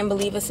to Can't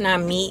Believe It's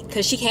Not Meat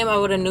because she came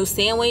out with a new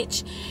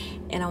sandwich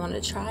and I want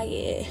to try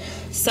it.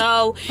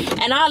 So,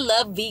 and I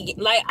love vegan.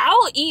 Like, I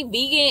will eat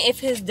vegan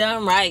if it's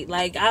done right.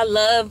 Like, I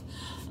love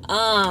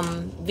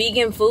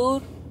vegan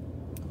food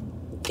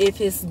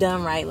if it's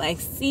done right, like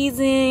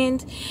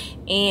seasoned,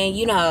 and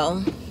you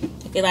know,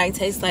 it like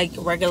tastes like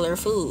regular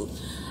food,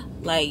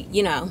 like,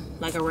 you know,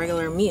 like a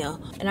regular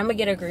meal. And I'm gonna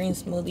get a green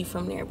smoothie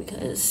from there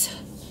because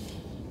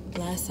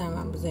last time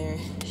I was there,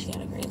 she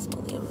got a green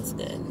smoothie. It was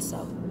good. So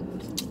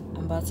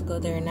I'm about to go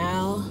there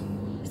now.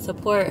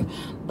 Support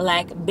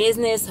black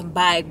business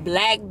by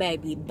black,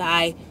 baby,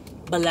 by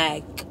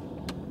black.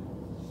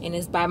 And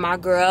it's by my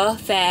girl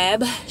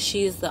Fab.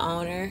 She's the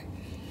owner.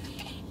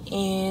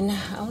 And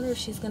I wonder if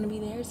she's gonna be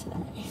there today.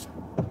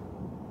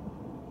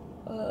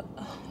 But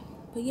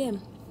yeah.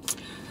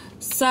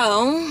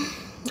 So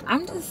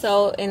I'm just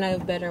so in a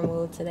better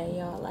mood today,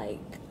 y'all.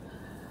 Like,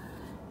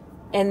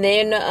 and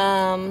then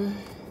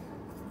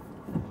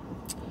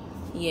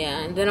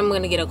yeah, and then I'm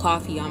gonna get a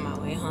coffee on my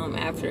way home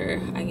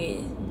after I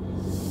get.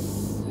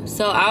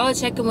 So I will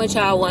check in with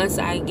y'all once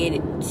I get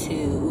it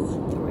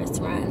to the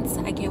restaurants.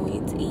 I can't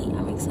wait to eat.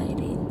 I'm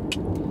excited.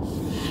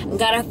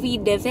 Gotta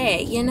feed the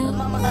vet, you know.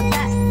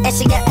 And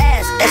she got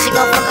ass, and she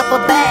gon' fuck up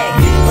a bag.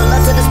 Pull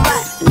up to the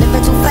spot,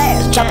 living too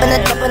fast, dropping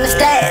the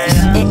stash.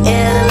 In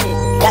Italy,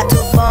 got 2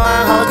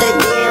 foreign hoes, they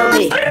deal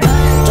me.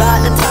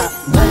 Drive the top,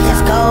 but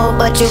it's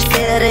cold, but you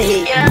feel the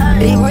heat.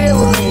 Be real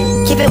with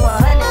me, keep it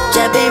 100,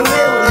 just be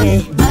real with me.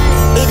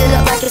 Eat it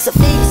up like it's a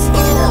feast.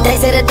 They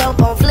say the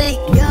dope on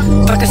fleek.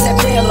 Percocet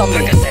pill on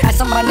me. I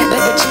somebody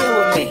baby chill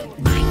with me.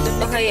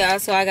 Okay, y'all,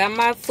 so I got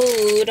my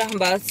food. I'm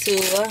about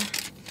to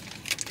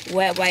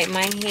wet wipe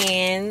my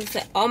hands.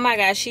 Oh my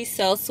gosh, she's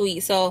so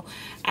sweet. So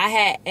I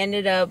had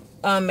ended up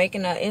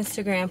making an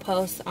Instagram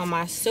post on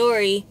my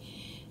story,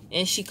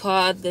 and she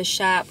called the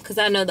shop because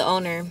I know the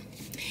owner,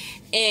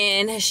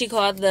 and she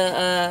called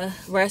the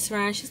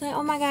restaurant. She's like,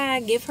 oh my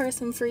god, give her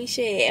some free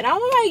shit. And I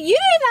was like, you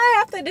did not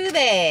have to do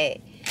that.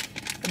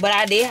 But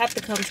I did have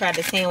to come try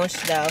the sandwich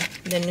though,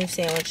 the new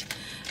sandwich.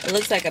 It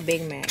looks like a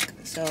Big Mac,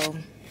 so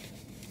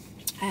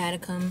I had to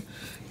come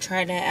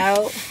try that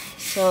out.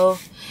 So,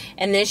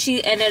 and then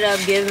she ended up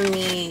giving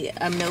me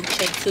a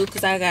milkshake too,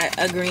 because I got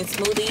a green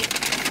smoothie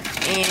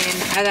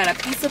and I got a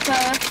pizza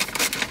puff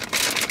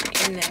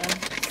and a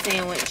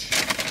sandwich.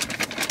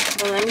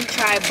 So let me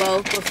try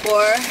both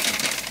before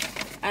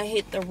I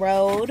hit the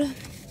road.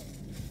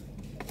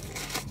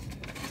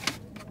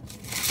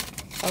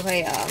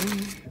 Okay,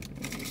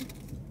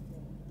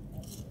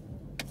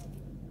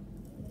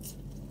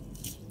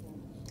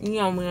 you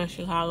know me in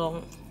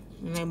Chicago,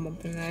 and they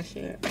bumping that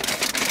shit.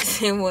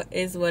 And what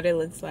is what it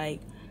looks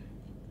like.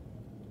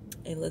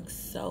 It looks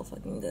so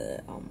fucking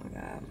good. Oh my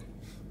god.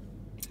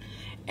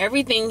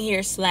 Everything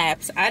here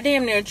slaps. I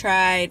damn near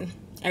tried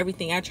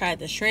everything. I tried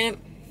the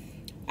shrimp.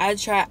 I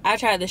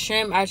tried the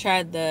shrimp. I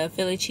tried the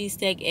Philly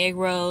cheesesteak egg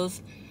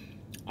rolls.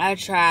 I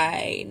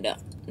tried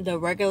the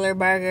regular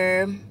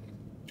burger,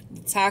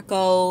 the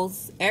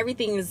tacos.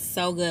 Everything is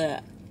so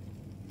good.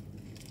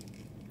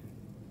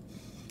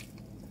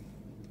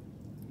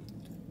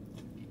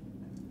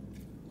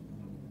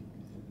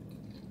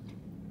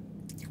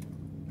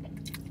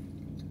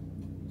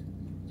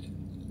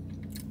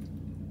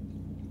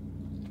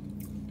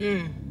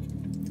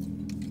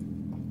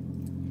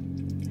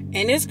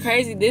 And it's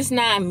crazy. This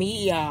not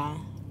meat,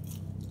 y'all.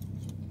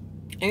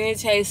 And it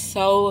tastes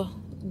so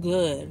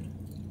good.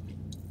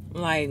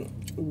 Like,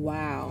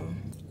 wow.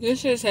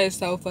 This shit tastes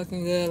so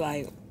fucking good.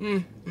 Like,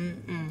 oh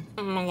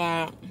my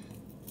god.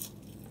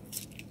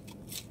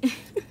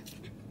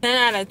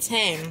 10 out of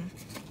 10.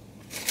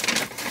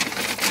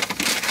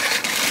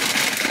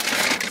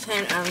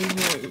 10 out of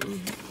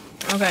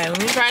 10. Okay, let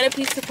me try the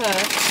pizza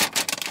puff.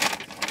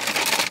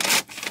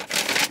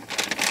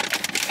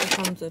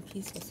 Comes a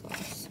pizza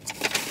sauce.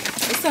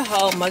 It's a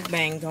whole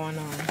mukbang going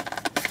on.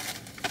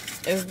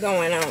 It's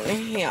going on in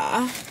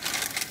here.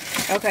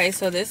 Okay,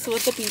 so this is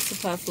what the pizza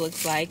puff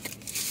looks like.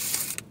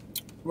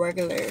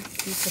 Regular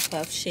pizza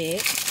puff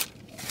shit.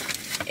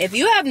 If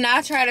you have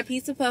not tried a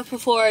pizza puff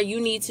before, you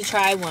need to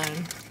try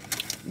one,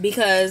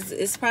 because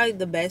it's probably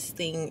the best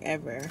thing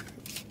ever.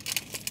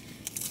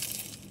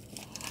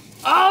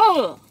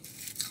 Oh!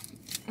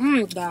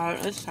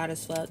 God, it's hot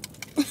as fuck.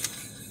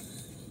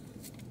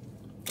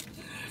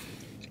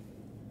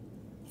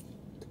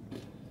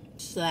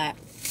 Slap.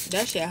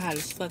 That shit hot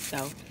as fuck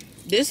though.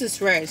 This is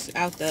fresh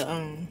out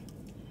the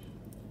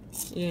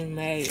being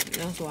made.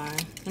 That's why.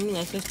 Let me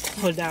let this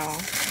cool down.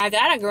 I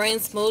got a green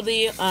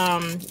smoothie.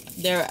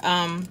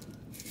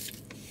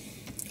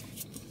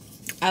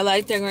 I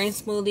like their green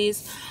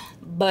smoothies,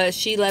 but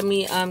she let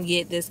me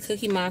get this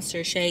Cookie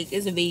Monster shake.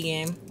 It's a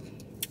vegan.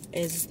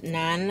 It's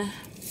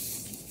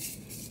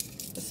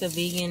a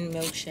vegan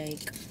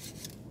milkshake.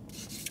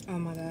 Oh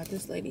my god,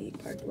 this lady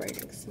parked right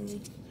next to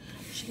me.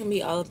 She can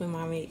be all up in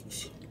my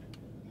mix.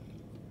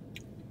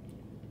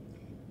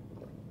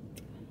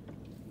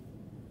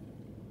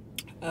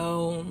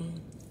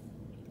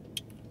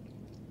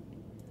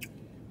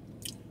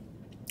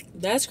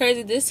 That's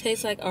crazy. This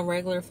tastes like a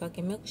regular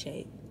fucking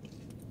milkshake.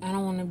 I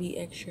don't want to be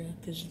extra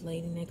because there's a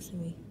lady next to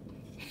me.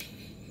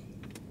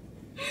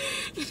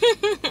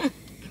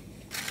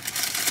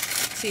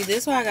 See, this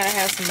is why I gotta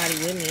have somebody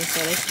with me so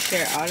they can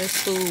share all this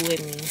food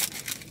with me.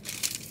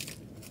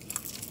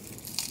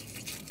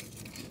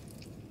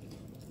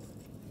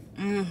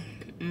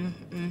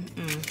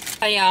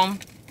 Hey, y'all.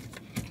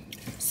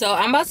 So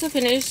I'm about to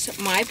finish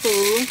my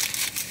food,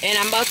 and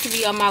I'm about to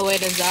be on my way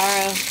to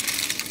Zara.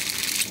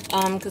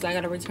 Cause I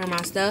gotta return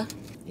my stuff.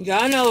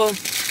 Y'all know when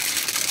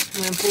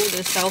food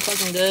is so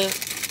fucking good,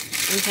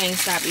 you can't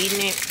stop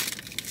eating it.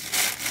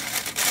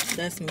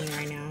 That's me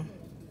right now.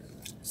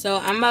 So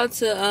I'm about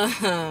to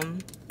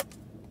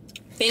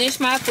finish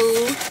my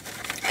food,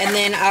 and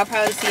then I'll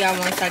probably see y'all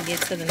once I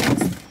get to the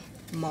next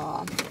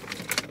mall.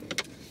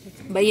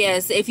 But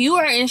yes, if you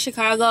are in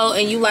Chicago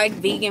and you like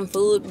vegan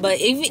food, but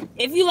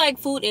if you like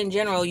food in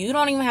general, you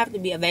don't even have to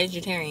be a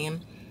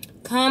vegetarian.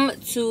 Come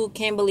to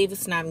Can't Believe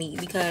It's Not Meat,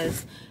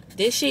 because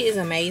this shit is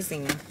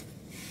amazing.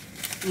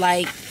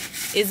 Like,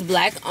 it's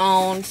black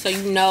owned, so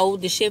you know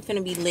the shit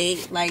finna be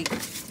lit. Like,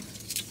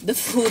 the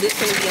food is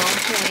finna be on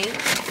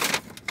point.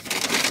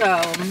 So,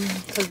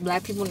 because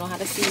black people know how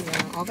to season,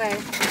 okay?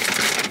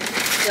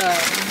 So, I'm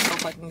so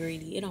fucking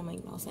greedy. It don't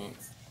make no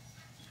sense.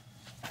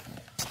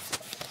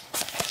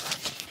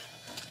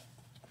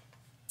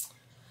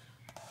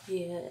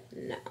 Yeah,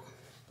 no.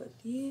 But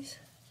these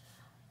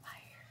fire.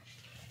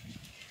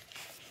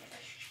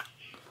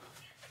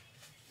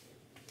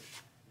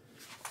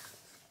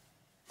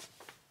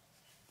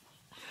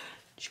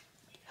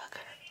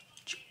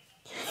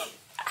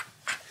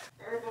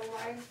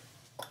 Herbalife.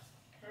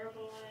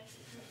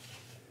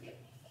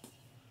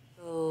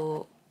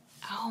 So,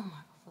 oh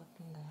my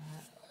fucking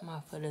god, my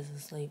foot is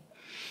asleep.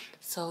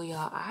 So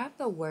y'all, I have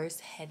the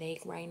worst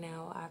headache right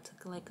now. I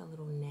took like a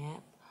little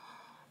nap.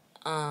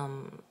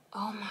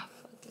 Oh my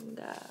fucking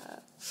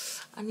god,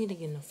 I need to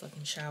get in the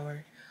fucking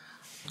shower.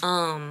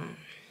 I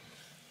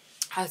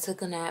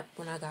took a nap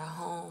when I got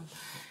home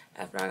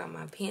after I got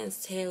my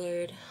pants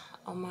tailored.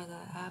 Oh my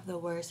god, I have the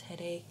worst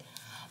headache.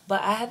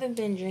 But I haven't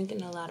been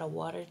drinking a lot of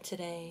water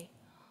today.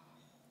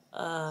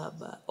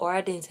 Or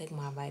I didn't take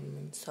my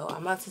vitamins. So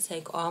I'm about to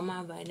take all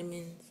my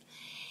vitamins.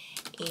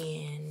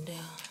 And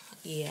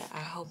yeah, I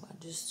hope I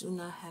just do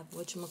not have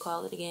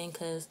whatchamacallit again,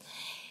 because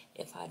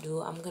if I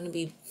do, I'm gonna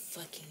be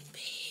fucking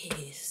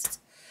pissed.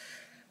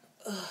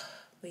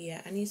 But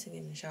yeah, I need to get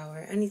in the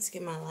shower. I need to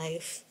get my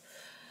life.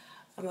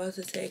 I'm about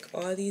to take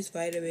all these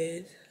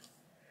vitamins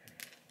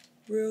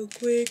real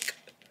quick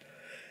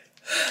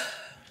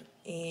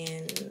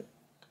and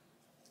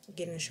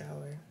get in the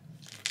shower.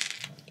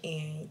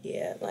 And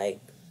yeah,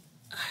 like,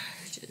 I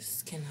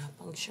just cannot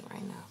function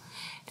right now.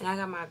 And I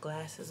got my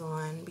glasses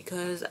on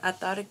because I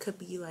thought it could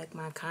be like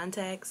my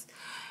contacts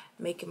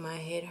making my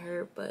head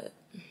hurt, but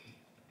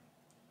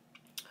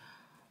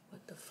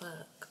what the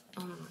fuck?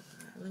 Oh my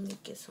god, let me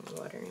get some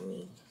water in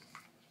me.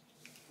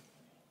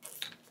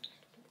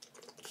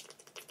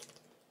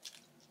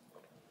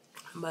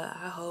 But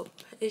I hope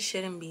it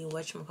shouldn't be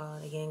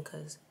whatchamacallit again,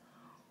 because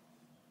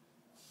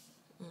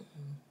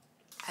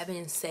I've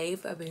been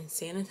safe, I've been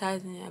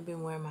sanitizing, I've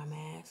been wearing my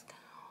mask.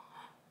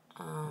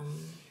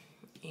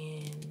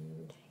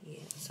 And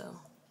yeah, so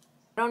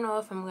I don't know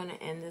if I'm gonna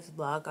end this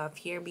vlog off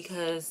here,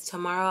 because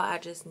tomorrow I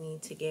just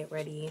need to get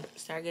ready,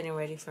 start getting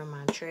ready for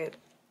my trip.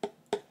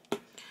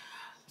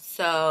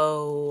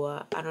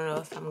 So I don't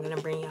know if I'm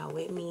gonna bring y'all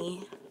with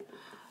me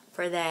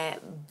for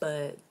that,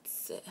 but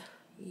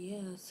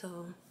yeah,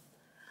 so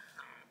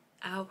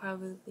I'll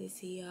probably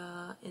see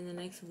y'all in the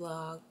next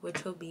vlog,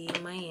 which will be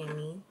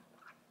Miami.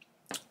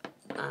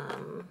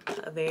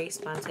 A very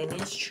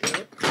spontaneous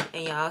trip,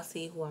 and y'all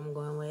see who I'm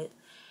going with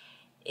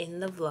in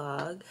the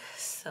vlog.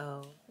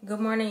 So good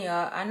morning,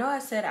 y'all. I know I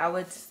said I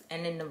would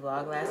end in the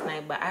vlog last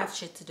night, but I have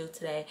shit to do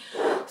today,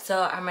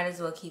 so I might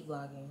as well keep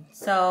vlogging.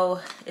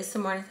 So it's the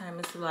morning time.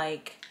 It's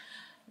like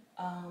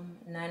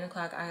 9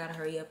 o'clock. I gotta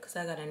hurry up because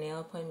I got a nail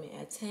appointment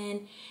at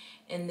 10,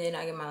 and then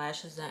I get my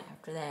lashes done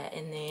after that,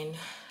 and then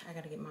I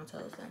gotta get my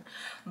toes done.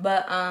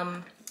 But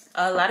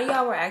a lot of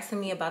y'all were asking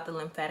me about the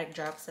lymphatic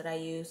drops that I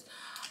use.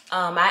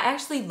 I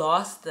actually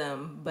lost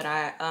them, but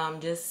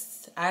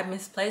I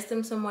misplaced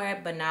them somewhere,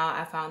 but now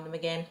I found them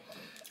again.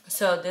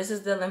 So this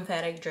is the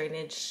lymphatic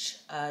drainage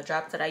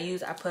drops that I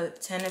use. I put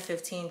 10 to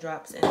 15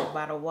 drops in a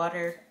bottle of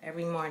water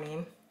every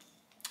morning,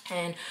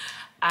 and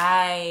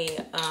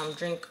I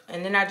drink,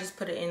 and then I just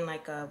put it in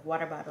like a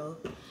water bottle.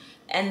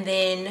 And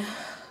then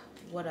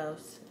what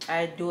else?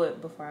 I do it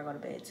before I go to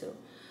bed too.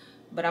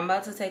 But I'm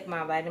about to take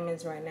my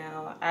vitamins right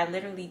now. I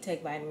literally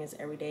take vitamins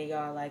every day,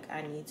 y'all. Like,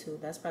 I need to.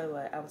 That's probably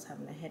why I was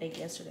having a headache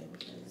yesterday,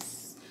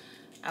 because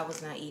I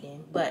was not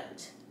eating.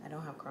 But I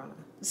don't have corona.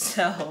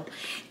 So,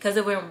 because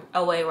it went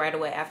away right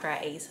away after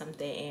I ate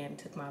something and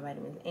took my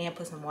vitamins and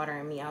put some water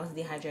in me. I was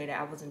dehydrated.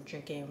 I wasn't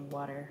drinking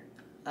water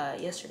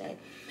yesterday.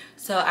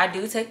 So I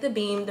do take the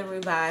Beam, the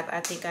Revive. I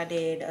think I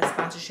did a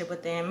sponsorship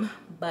with them,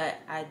 but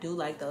I do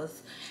like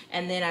those.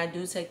 And then I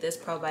do take this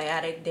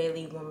probiotic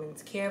daily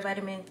women's care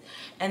vitamins,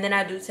 and then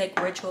I do take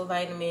ritual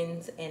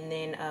vitamins and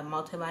then a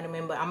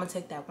multivitamin, but I'm gonna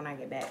take that when I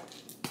get back.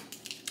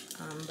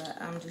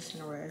 But I'm just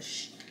in a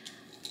rush.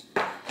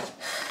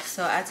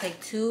 So I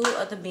take 2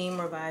 of the Beam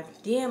Revive.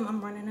 Damn,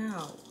 I'm running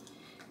out.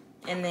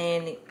 And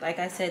then, like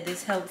I said,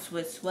 this helps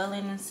with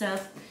swelling and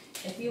stuff.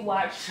 If you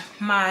watch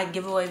my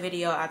giveaway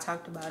video, I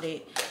talked about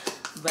it.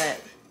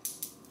 But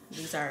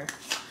these are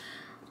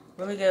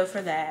really good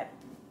for that.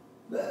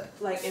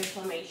 Like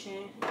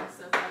inflammation and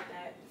stuff like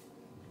that.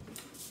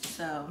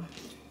 So,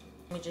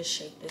 let me just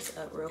shake this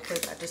up real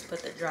quick. I just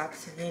put the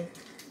drops in.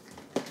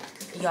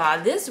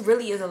 Y'all, this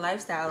really is a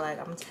lifestyle. Like,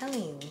 I'm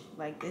telling you.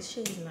 Like, this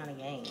shit is not a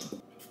game.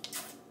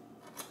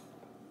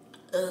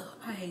 Ugh,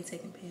 I hate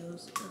taking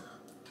pills. Ugh.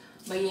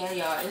 But yeah,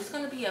 y'all, it's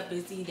gonna be a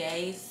busy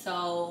day,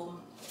 so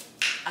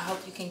I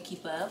hope you can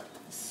keep up.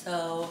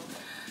 So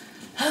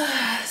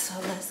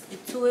let's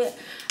get to it.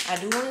 I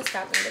do want to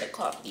stop and get a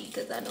coffee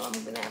because I know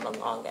I'm gonna have a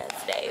long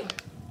ass day,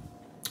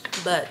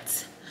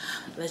 but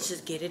let's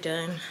just get it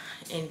done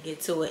and get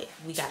to it.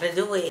 We gotta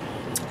do it.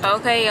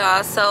 Okay,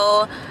 y'all,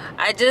 so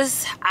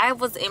I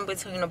was in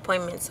between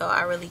appointments, so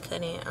I really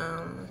couldn't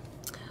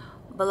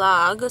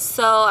vlog.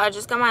 So I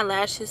just got my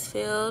lashes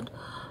filled.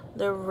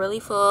 They're really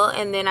full,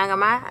 and then I got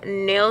my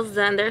nails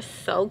done. They're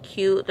so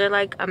cute. They're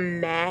like a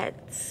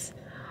matte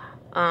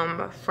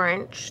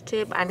French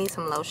tip. I need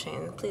some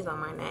lotion, please don't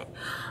mind that.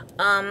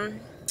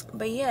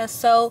 But yeah,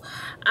 so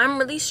I'm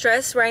really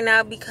stressed right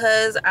now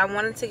because I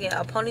wanted to get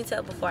a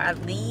ponytail before I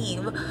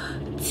leave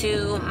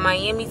to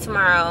Miami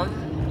tomorrow,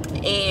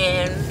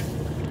 and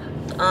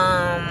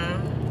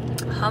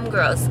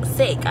homegirl's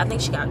sick. I think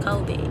she got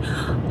COVID.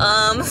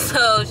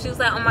 So she was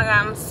like, oh my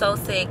god, I'm so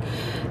sick.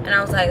 And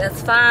I was like,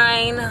 that's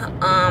fine.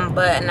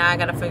 But now I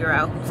gotta figure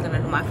out who's gonna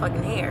do my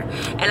fucking hair.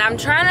 And I'm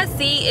trying to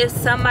see if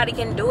somebody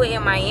can do it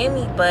in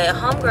Miami, but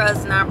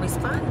homegirl's not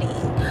responding.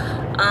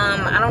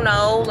 I don't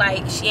know,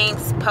 like, she ain't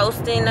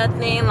posting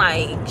nothing.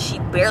 Like, she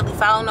barely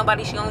follow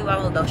nobody. She only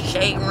follow the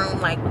shade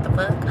room. Like, what the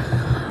fuck?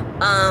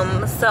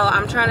 So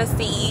I'm trying to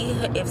see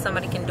if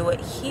somebody can do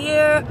it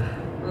here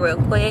real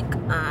quick.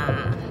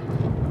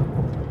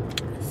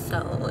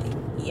 So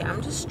yeah,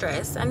 I'm just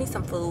stressed. I need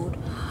some food.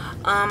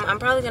 I'm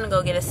probably gonna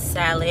go get a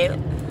salad,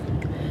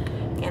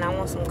 and I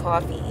want some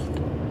coffee.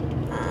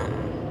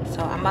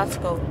 So I'm about to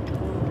go do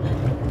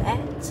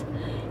that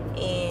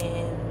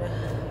and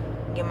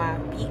get my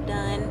feet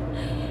done.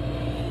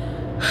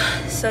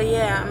 So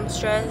yeah, I'm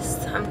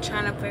stressed. I'm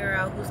trying to figure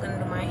out who's gonna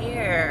do my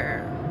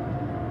hair.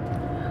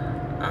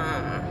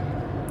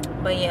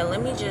 But yeah,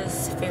 let me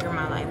just figure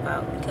my life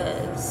out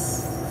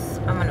because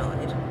I'm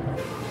annoyed.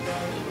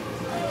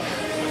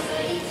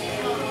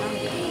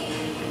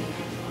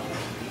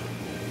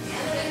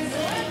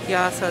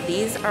 Y'all, so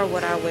these are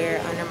what I wear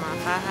under my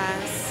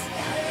ha-has.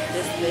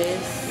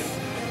 This.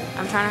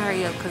 I'm trying to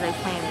hurry up because they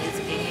playing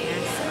music in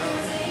here.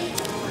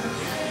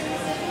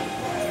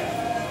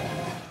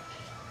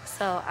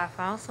 So I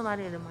found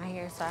somebody to do my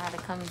hair, so I had to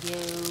come to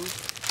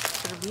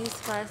the beauty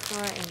supply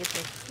store and get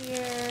this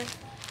hair.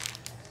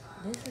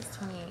 This is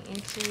 28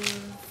 inches.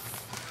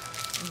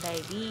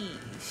 Baby,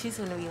 she's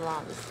gonna be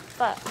long as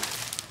fuck.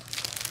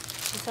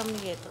 She told me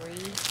to get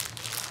 3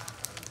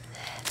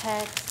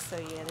 packs. So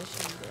yeah, this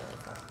should be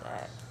good like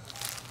that.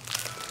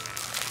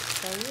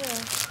 So yeah,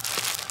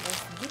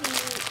 let's get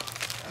it.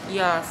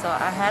 Yeah, so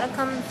I had to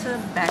come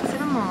back to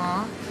the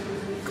mall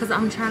because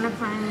I'm trying to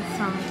find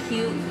some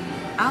cute,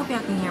 I hope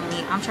y'all can hear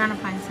me. I'm trying to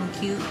find some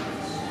cute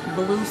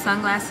blue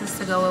sunglasses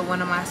to go with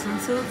one of my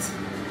swimsuits.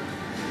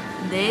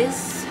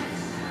 This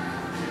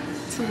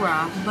too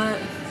raw,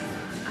 but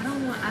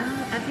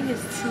I think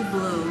it's too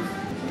blue.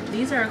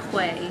 These are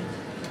Quay.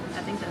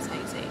 I think that's how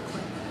you say it,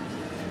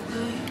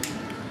 Quay.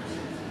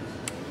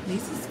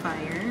 This is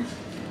fire.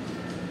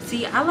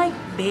 See, I like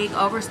big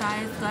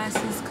oversized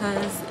glasses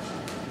because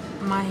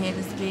my head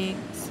is big,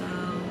 so,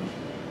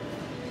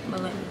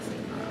 but let me see.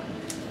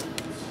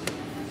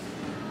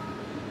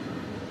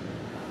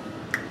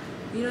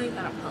 You know, you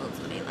gotta pose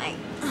with it, like,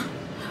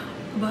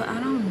 but I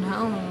don't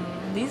know.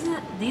 These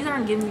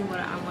aren't giving me what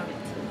I wanted to.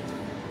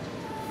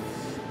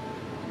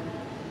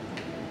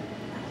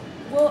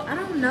 Well, I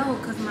don't know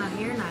because my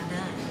hair not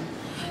done.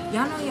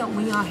 Y'all know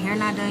when y'all hair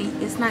not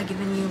done, it's not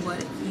giving you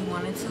what you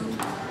wanted to.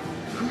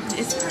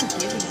 It's not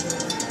giving you.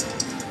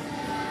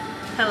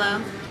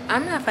 Hello?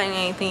 I'm not finding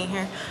anything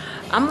here.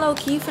 I'm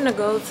low-key finna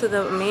go to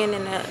the man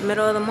in the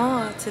middle of the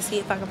mall to see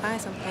if I can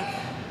find something.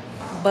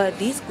 But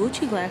these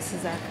Gucci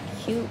glasses are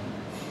cute.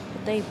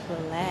 But they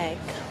black.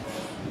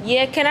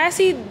 Yeah, can I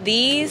see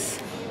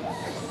these?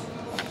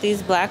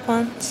 These black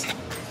ones? The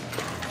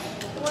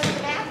ones in the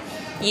back?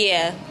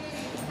 Yeah.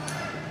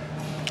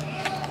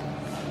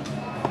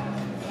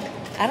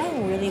 I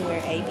don't really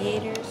wear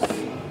aviators.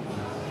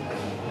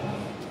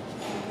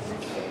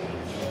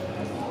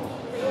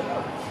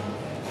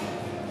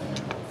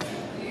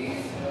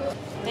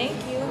 Thank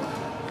you.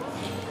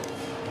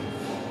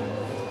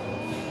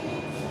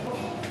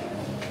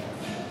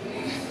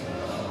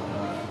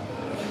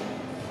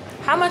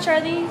 How much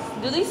are these?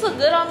 Do these look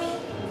good on me?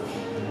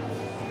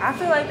 I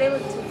feel like they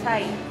look too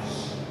tight.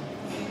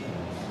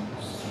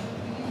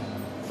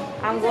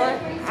 I'm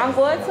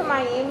going to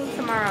Miami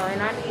tomorrow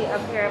and I need a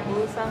pair of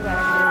blue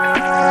sunglasses.